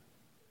do?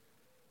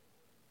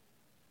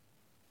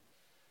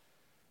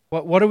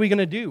 What are we going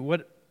to do?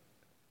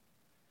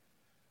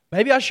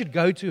 Maybe I should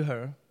go to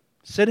her,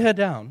 sit her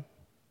down,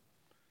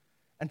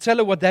 and tell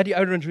her what that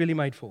deodorant really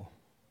made for.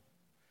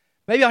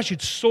 Maybe I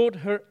should sort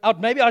her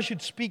out. Maybe I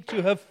should speak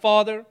to her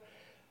father.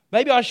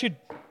 Maybe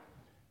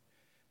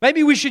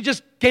we should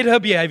just get her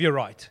behavior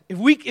right.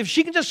 If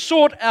she can just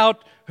sort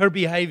out her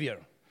behavior,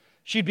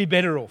 she'd be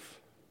better off.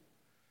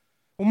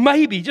 Or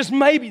maybe, just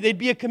maybe, there'd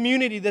be a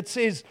community that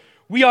says,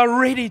 We are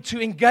ready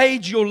to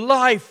engage your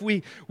life.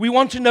 We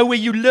want to know where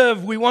you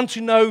live. We want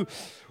to know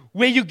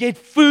where you get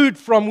food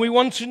from. We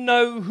want to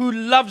know who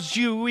loves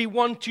you. We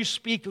want to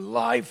speak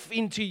life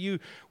into you.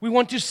 We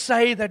want to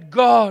say that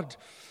God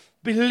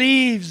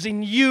believes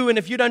in you. And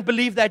if you don't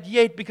believe that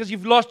yet because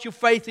you've lost your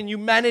faith in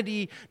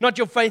humanity, not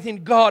your faith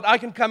in God, I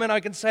can come and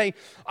I can say,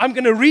 I'm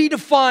going to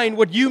redefine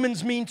what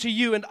humans mean to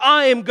you, and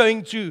I am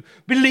going to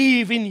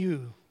believe in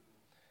you.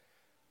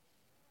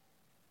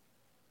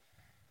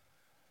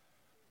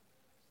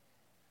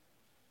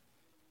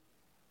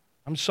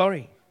 I'm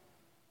sorry.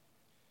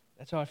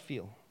 That's how I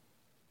feel.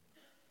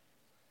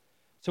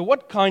 So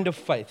what kind of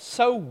faith?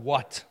 So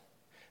what?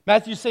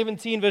 Matthew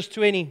 17, verse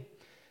 20.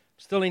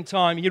 Still in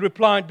time. He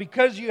replied,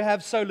 because you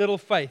have so little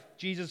faith,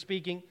 Jesus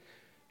speaking,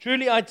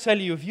 truly I tell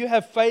you, if you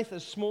have faith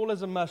as small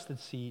as a mustard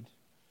seed,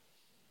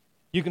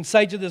 you can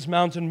say to this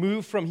mountain,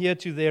 move from here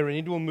to there, and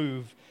it will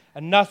move,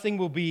 and nothing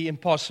will be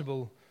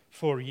impossible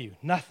for you.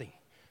 Nothing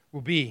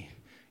will be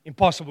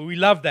impossible. We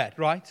love that,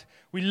 right?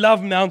 We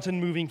love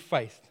mountain-moving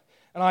faith.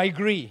 And I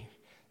agree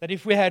that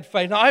if we had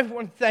faith, now I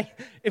want to thank,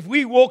 if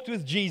we walked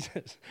with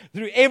Jesus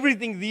through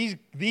everything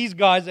these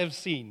guys have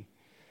seen,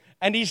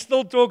 and He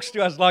still talks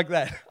to us like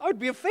that, I would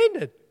be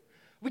offended.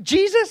 With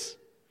Jesus?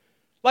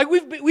 Like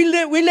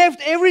we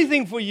left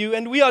everything for you,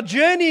 and we are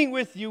journeying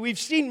with you. We've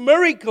seen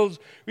miracles.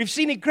 We've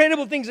seen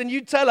incredible things, and you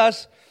tell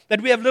us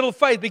that we have little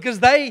faith because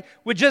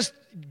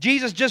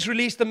Jesus just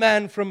released a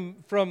man from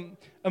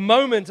a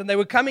moment, and they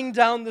were coming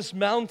down this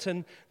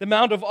mountain, the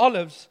Mount of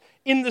Olives,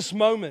 in this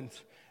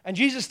moment. And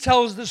Jesus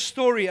tells this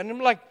story, and I'm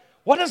like,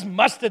 what does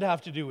mustard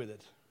have to do with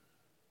it?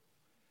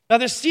 Now,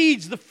 the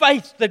seeds, the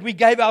faith that we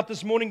gave out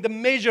this morning, the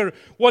measure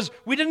was,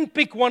 we didn't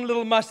pick one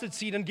little mustard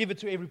seed and give it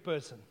to every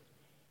person. It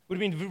would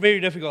have been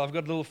very difficult. I've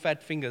got little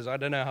fat fingers. I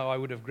don't know how I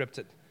would have gripped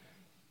it.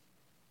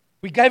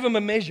 We gave them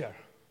a measure.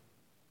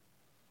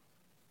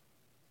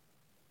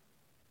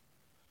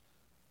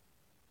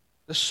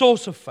 The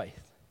source of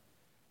faith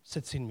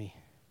sits in me.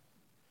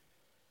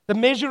 The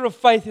measure of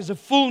faith is a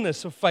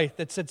fullness of faith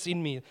that sits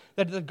in me.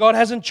 That God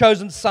hasn't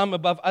chosen some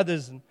above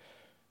others and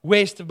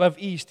west above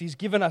east. He's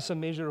given us a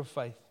measure of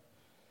faith.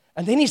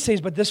 And then He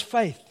says, but this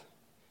faith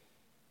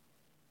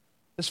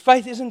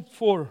isn't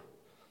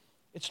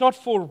it's not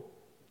for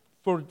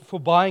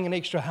buying an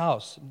extra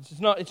house.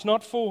 It's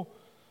not for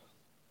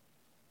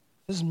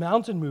this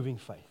mountain moving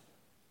faith.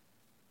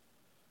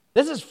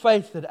 This is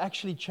faith that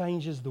actually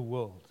changes the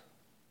world.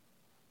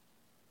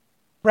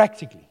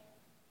 Practically.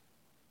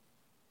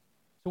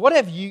 So what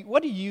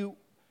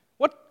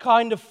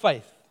kind of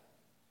faith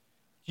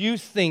do you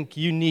think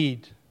you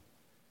need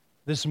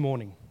this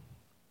morning?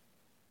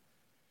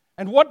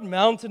 And what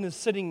mountain is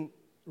sitting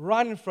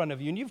right in front of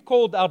you? And you've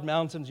called out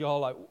mountains your whole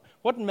life.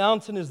 What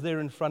mountain is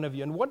there in front of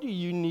you? And what do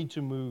you need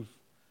to move?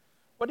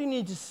 What do you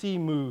need to see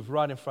move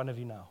right in front of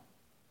you now?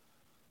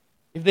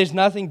 If there's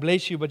nothing,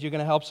 bless you, but you're going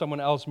to help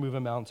someone else move a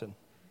mountain.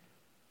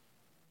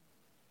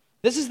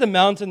 This is the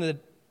mountain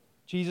that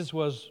Jesus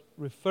was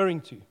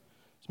referring to.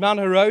 It's Mount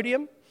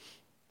Herodium.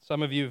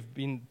 Some of you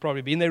have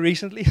probably been there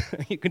recently.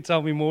 You can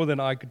tell me more than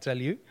I could tell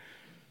you.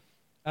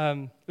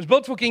 It was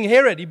built for King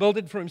Herod. He built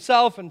it for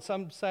himself, and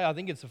some say, I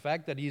think it's the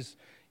fact that he's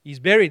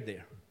buried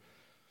there.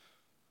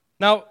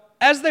 Now,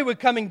 as they were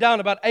coming down,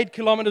 about 8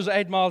 kilometers or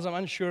 8 miles, I'm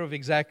unsure of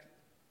exact,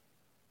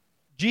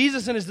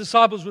 Jesus and His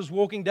disciples was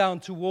walking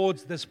down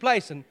towards this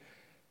place, and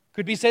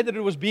could be said that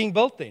it was being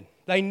built then.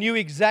 They knew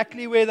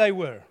exactly where they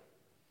were.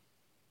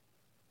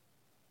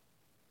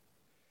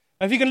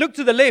 Now, if you can look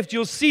to the left,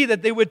 you'll see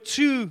that there were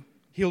 2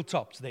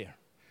 hilltops there,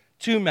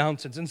 2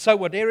 mountains. And so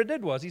what Herod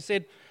did was, he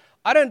said,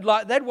 I don't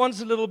like, that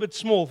one's a little bit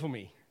small for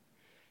me.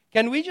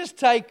 Can we just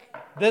take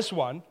this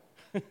one?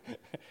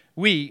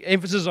 We,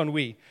 emphasis on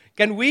we.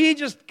 Can we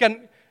just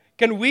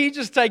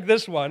take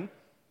this one?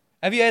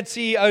 Have you had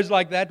CEOs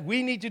like that?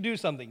 We need to do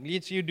something.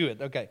 Let's you do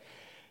it. Okay.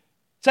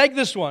 Take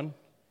this one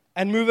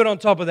and move it on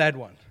top of that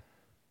one.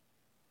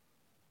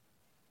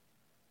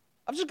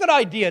 I've just got an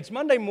idea. It's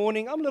Monday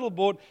morning. I'm a little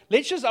bored.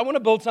 I want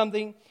to build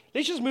something.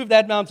 Let's just move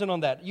that mountain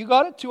on that. You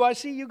got it?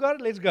 2IC, you got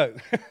it? Let's go.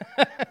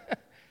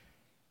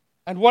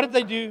 And what did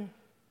they do?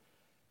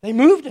 They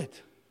moved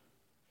it.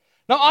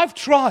 Now, I've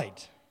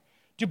tried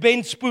to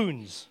bend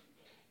spoons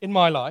in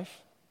my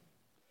life.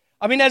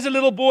 I mean, as a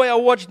little boy, I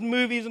watched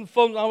movies and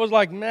films. I was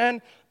like,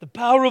 man, the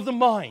power of the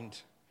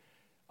mind.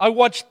 I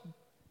watched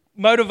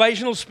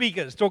motivational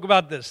speakers talk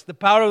about this. The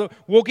power of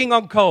walking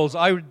on coals.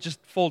 I would just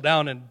fall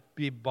down and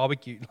be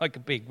barbecued like a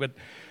pig. But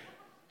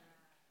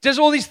just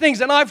all these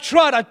things. And I've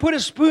tried. I put a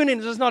spoon in.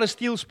 This is not a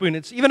steel spoon.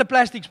 It's even a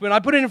plastic spoon. I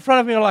put it in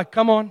front of me and I'm like,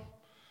 come on.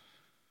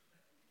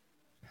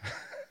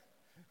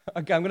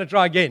 Okay, I'm going to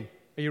try again.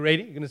 Are you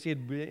ready? You're going to see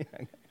it.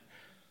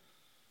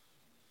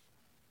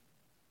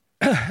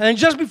 And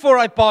just before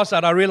I pass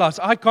out, I realized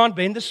I can't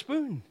bend the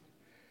spoon.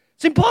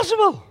 It's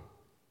impossible.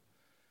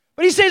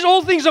 But He says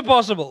all things are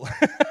possible.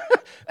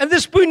 And the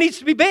spoon needs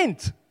to be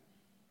bent.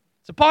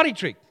 It's a party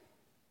trick.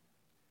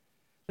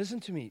 Listen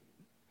to me.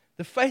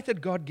 The faith that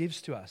God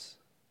gives to us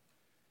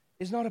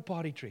is not a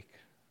party trick.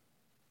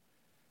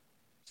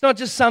 It's not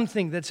just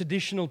something that's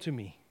additional to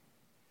me.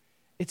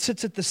 It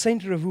sits at the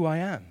center of who I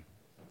am.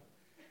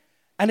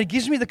 And it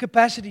gives me the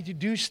capacity to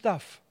do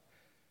stuff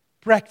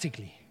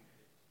practically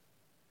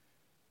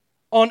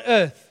on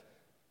earth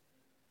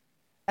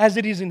as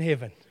it is in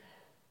heaven.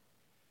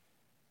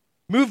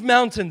 Move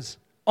mountains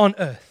on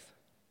earth.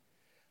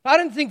 I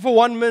don't think for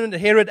 1 minute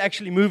Herod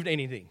actually moved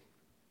anything.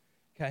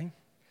 Okay?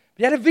 But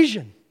he had a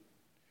vision. And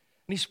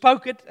he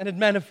spoke it and it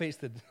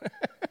manifested.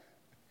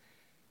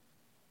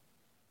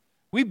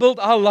 We build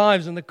our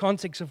lives in the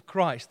context of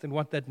Christ and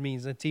what that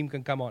means. The team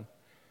can come on.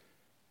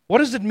 What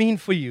does it mean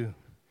for you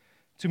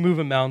to move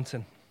a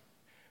mountain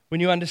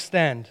when you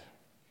understand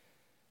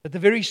that the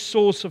very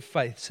source of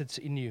faith sits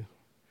in you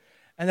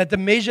and that the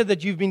measure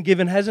that you've been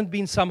given hasn't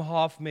been some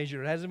half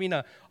measure. It hasn't been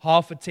a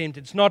half attempt.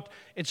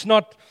 It's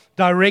not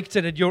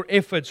directed at your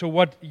efforts or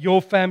what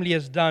your family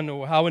has done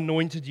or how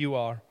anointed you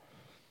are.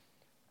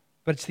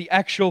 But it's the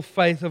actual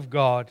faith of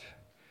God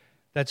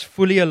that's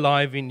fully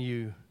alive in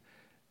you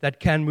that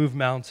can move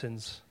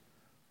mountains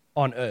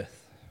on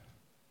earth.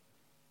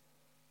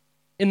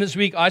 In this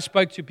week, I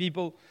spoke to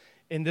people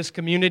in this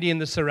community, in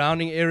the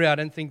surrounding area, I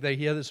don't think they're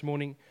here this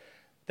morning,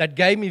 that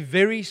gave me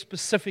very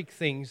specific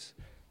things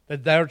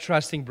that they're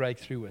trusting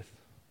breakthrough with.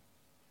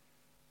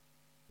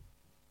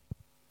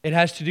 It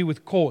has to do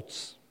with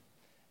courts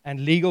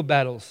and legal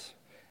battles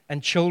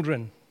and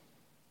children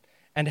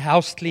and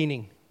house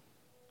cleaning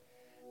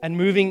and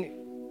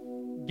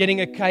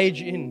getting a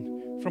cage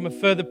in from a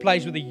further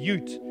place with a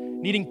ute,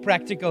 needing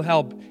practical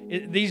help.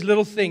 These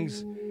little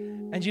things.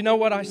 And you know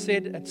what I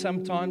said at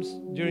some times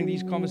during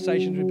these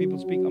conversations when people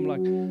speak? I'm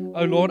like,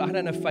 oh Lord, I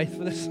don't have faith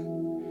for this.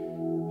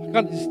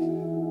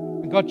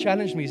 God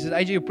challenged me. He says,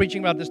 AJ, you're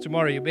preaching about this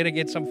tomorrow. You better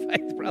get some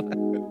faith, brother.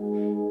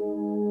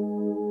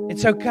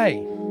 It's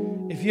okay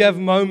if you have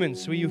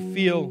moments where you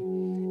feel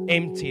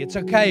empty. It's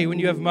okay when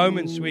you have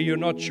moments where you're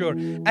not sure.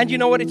 And you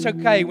know what? It's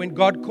okay when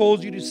God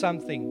calls you to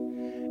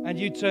something and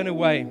you turn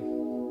away.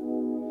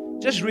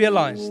 Just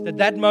realize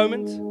that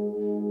moment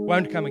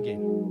won't come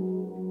again.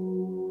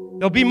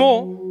 There'll be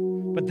more,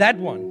 but that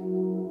one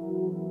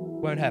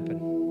won't happen.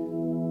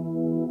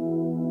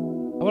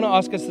 I want to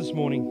ask us this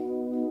morning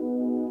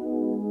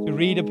to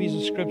read a piece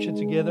of scripture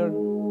together,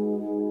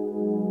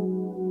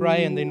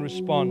 pray, and then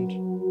respond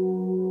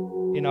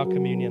in our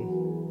communion.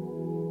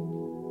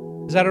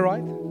 Is that all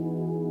right?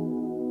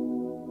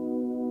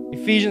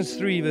 Ephesians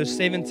 3, verse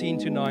 17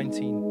 to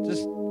 19.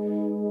 Just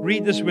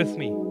read this with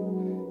me.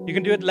 You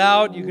can do it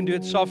loud, you can do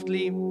it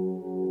softly.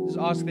 Just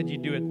ask that you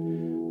do it.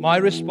 My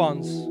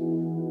response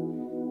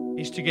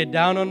is to get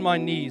down on my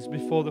knees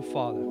before the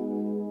Father.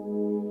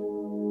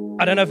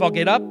 I don't know if I'll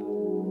get up.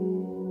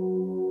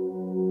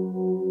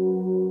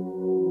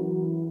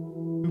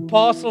 Who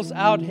parcels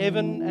out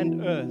heaven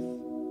and earth.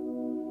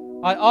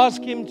 I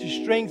ask Him to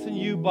strengthen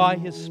you by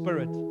His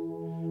Spirit.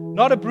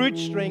 Not a brute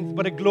strength,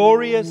 but a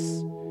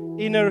glorious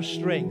inner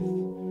strength.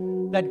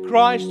 That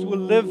Christ will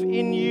live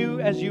in you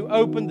as you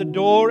open the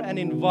door and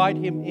invite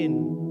Him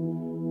in.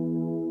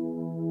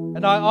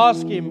 And I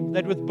ask Him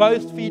that with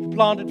both feet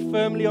planted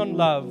firmly on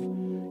love,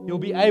 you'll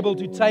be able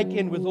to take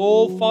in with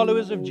all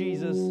followers of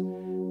Jesus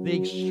the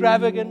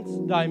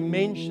extravagant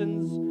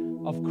dimensions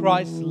of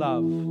Christ's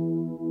love.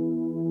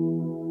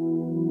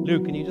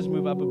 Luke, can you just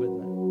move up a bit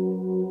there?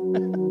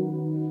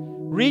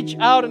 Reach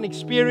out and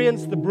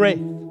experience the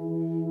breadth.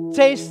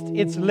 Test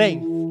its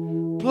length.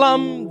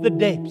 Plumb the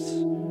depths.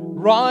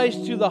 Rise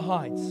to the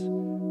heights.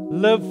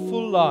 Live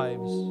full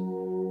lives.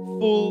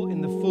 Full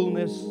in the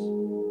fullness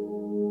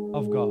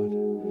of God.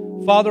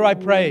 Father, I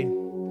pray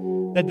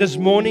that this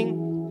morning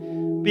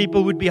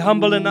people would be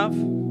humble enough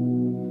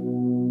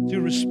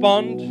to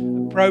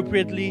respond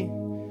appropriately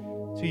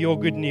to your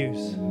good news.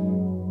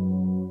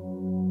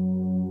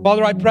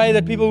 Father, I pray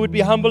that people would be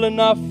humble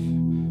enough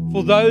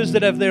for those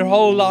that have their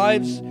whole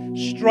lives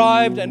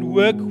strived and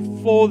worked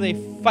for their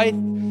faith,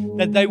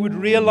 that they would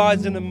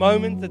realize in a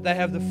moment that they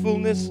have the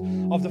fullness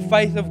of the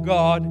faith of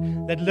God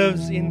that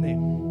lives in them.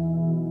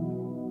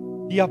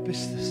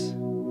 Diapistus.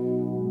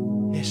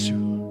 Jesus.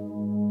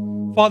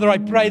 Father, I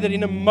pray that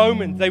in a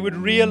moment they would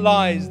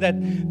realize that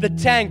the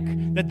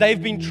tank that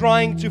they've been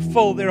trying to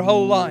fill their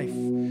whole life,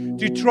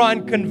 to try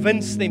and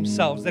convince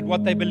themselves that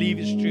what they believe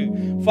is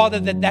true, Father,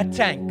 that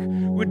tank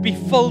would be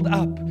filled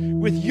up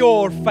with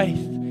your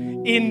faith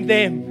in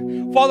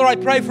them. Father, I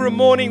pray for a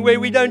morning where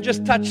we don't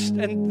just touch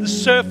the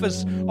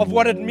surface of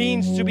what it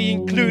means to be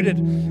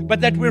included, but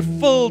that we're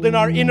filled in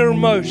our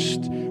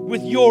innermost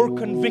with your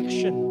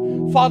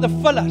conviction. Father,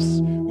 fill us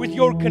with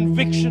your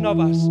conviction of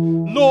us.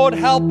 Lord,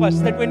 help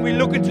us that when we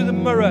look into the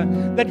mirror,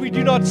 that we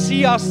do not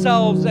see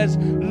ourselves as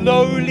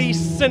lowly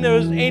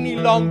sinners any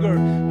longer,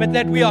 but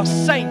that we are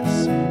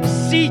saints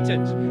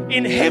seated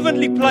in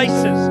heavenly places.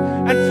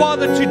 And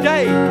Father,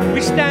 today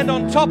we stand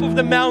on top of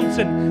the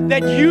mountain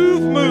that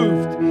you've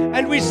moved,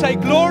 and we say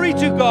glory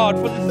to God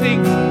for the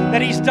things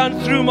that He's done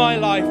through my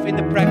life in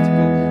the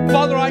practical.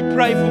 Father, I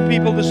pray for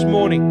people this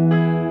morning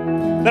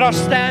that are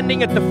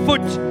standing at the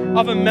foot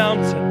of a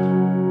mountain.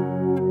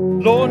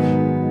 Lord,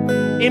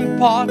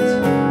 impart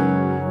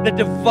the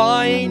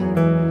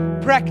divine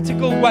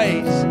practical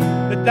ways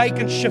that they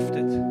can shift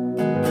it.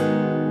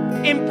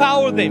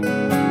 Empower them,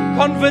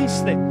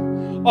 convince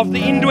them of the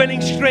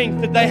indwelling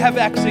strength that they have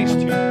access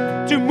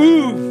to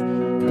move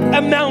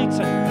a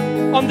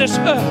mountain on this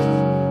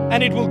earth,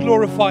 and it will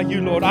glorify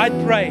you, Lord. I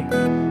pray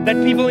that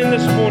people in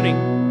this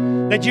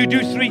morning, that you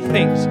do three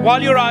things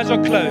while your eyes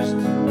are closed.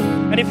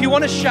 And if you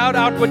want to shout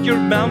out what your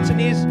mountain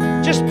is,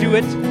 just do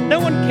it. No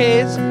one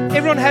cares.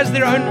 Everyone has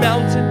their own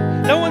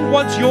mountain. No one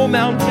wants your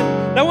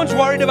mountain. No one's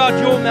worried about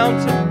your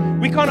mountain.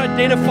 We can't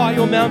identify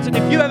your mountain.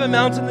 If you have a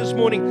mountain this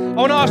morning,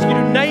 I want to ask you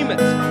to name it.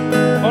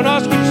 I want to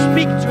ask you to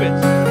speak to it.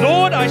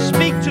 Lord, I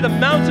speak to the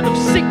mountain of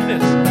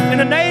sickness in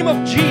the name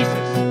of Jesus.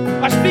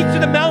 I speak to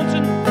the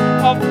mountain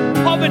of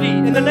poverty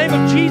in the name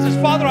of Jesus.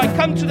 Father, I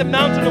come to the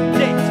mountain of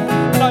debt,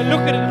 and I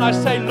look at it and I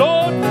say,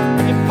 Lord,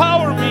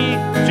 empower me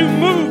to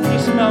move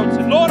this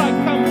mountain. Lord, I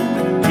come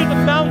to the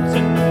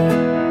mountain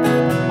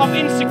of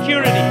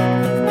insecurity.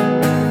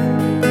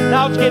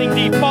 Now it's getting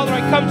deep. Father,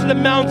 I come to the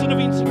mountain of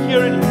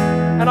insecurity,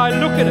 and I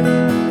look at it,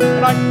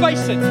 and I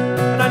face it,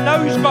 and I know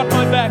who's got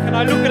my back, and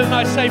I look at it and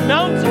I say,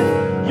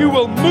 mountain, you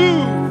will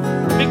move,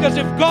 because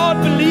if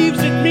God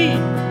believes in me,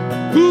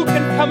 who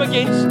can come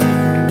against me?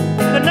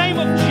 In the name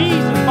of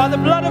Jesus, by the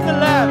blood of the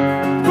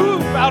Lamb,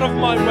 move out of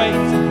my way,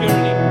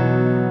 insecurity.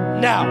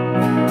 Now.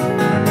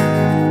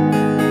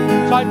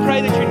 So I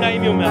pray that you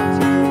name your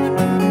mountain.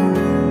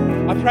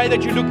 I pray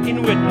that you look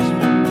inward this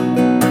morning.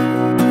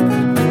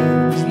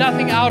 There's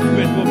nothing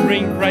outward will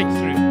bring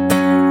breakthrough.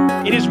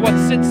 It is what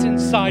sits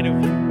inside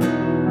of you.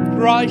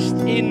 Christ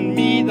in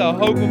me, the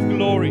hope of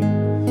glory.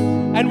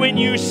 And when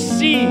you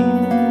see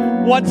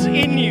what's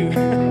in you,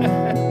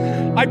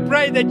 I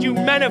pray that you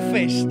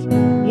manifest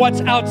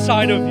what's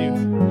outside of you.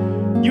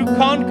 You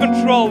can't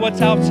control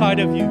what's outside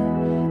of you,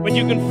 but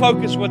you can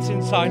focus what's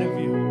inside of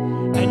you,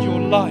 and your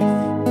life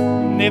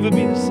will never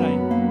be the same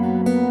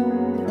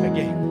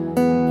again.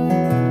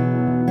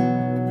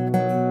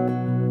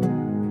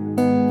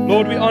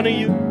 Lord, we honor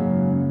you.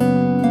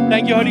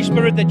 Thank you, Holy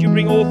Spirit, that you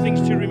bring all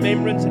things to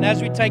remembrance. And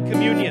as we take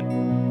communion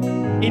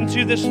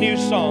into this new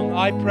song,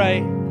 I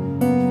pray,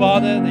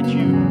 Father, that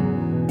you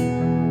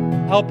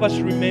help us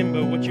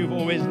remember what you've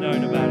always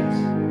known about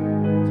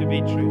us to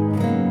be true.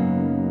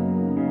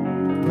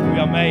 We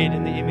are made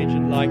in the image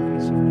and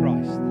likeness of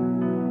Christ.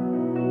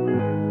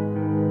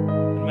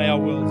 And may our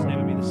worlds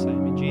never be the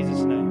same. In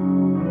Jesus' name,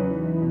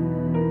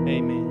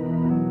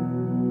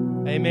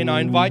 amen. Amen.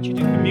 I invite you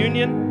to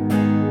communion,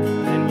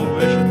 and then we'll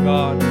worship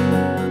God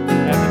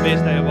and have the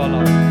best day of our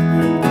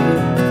lives.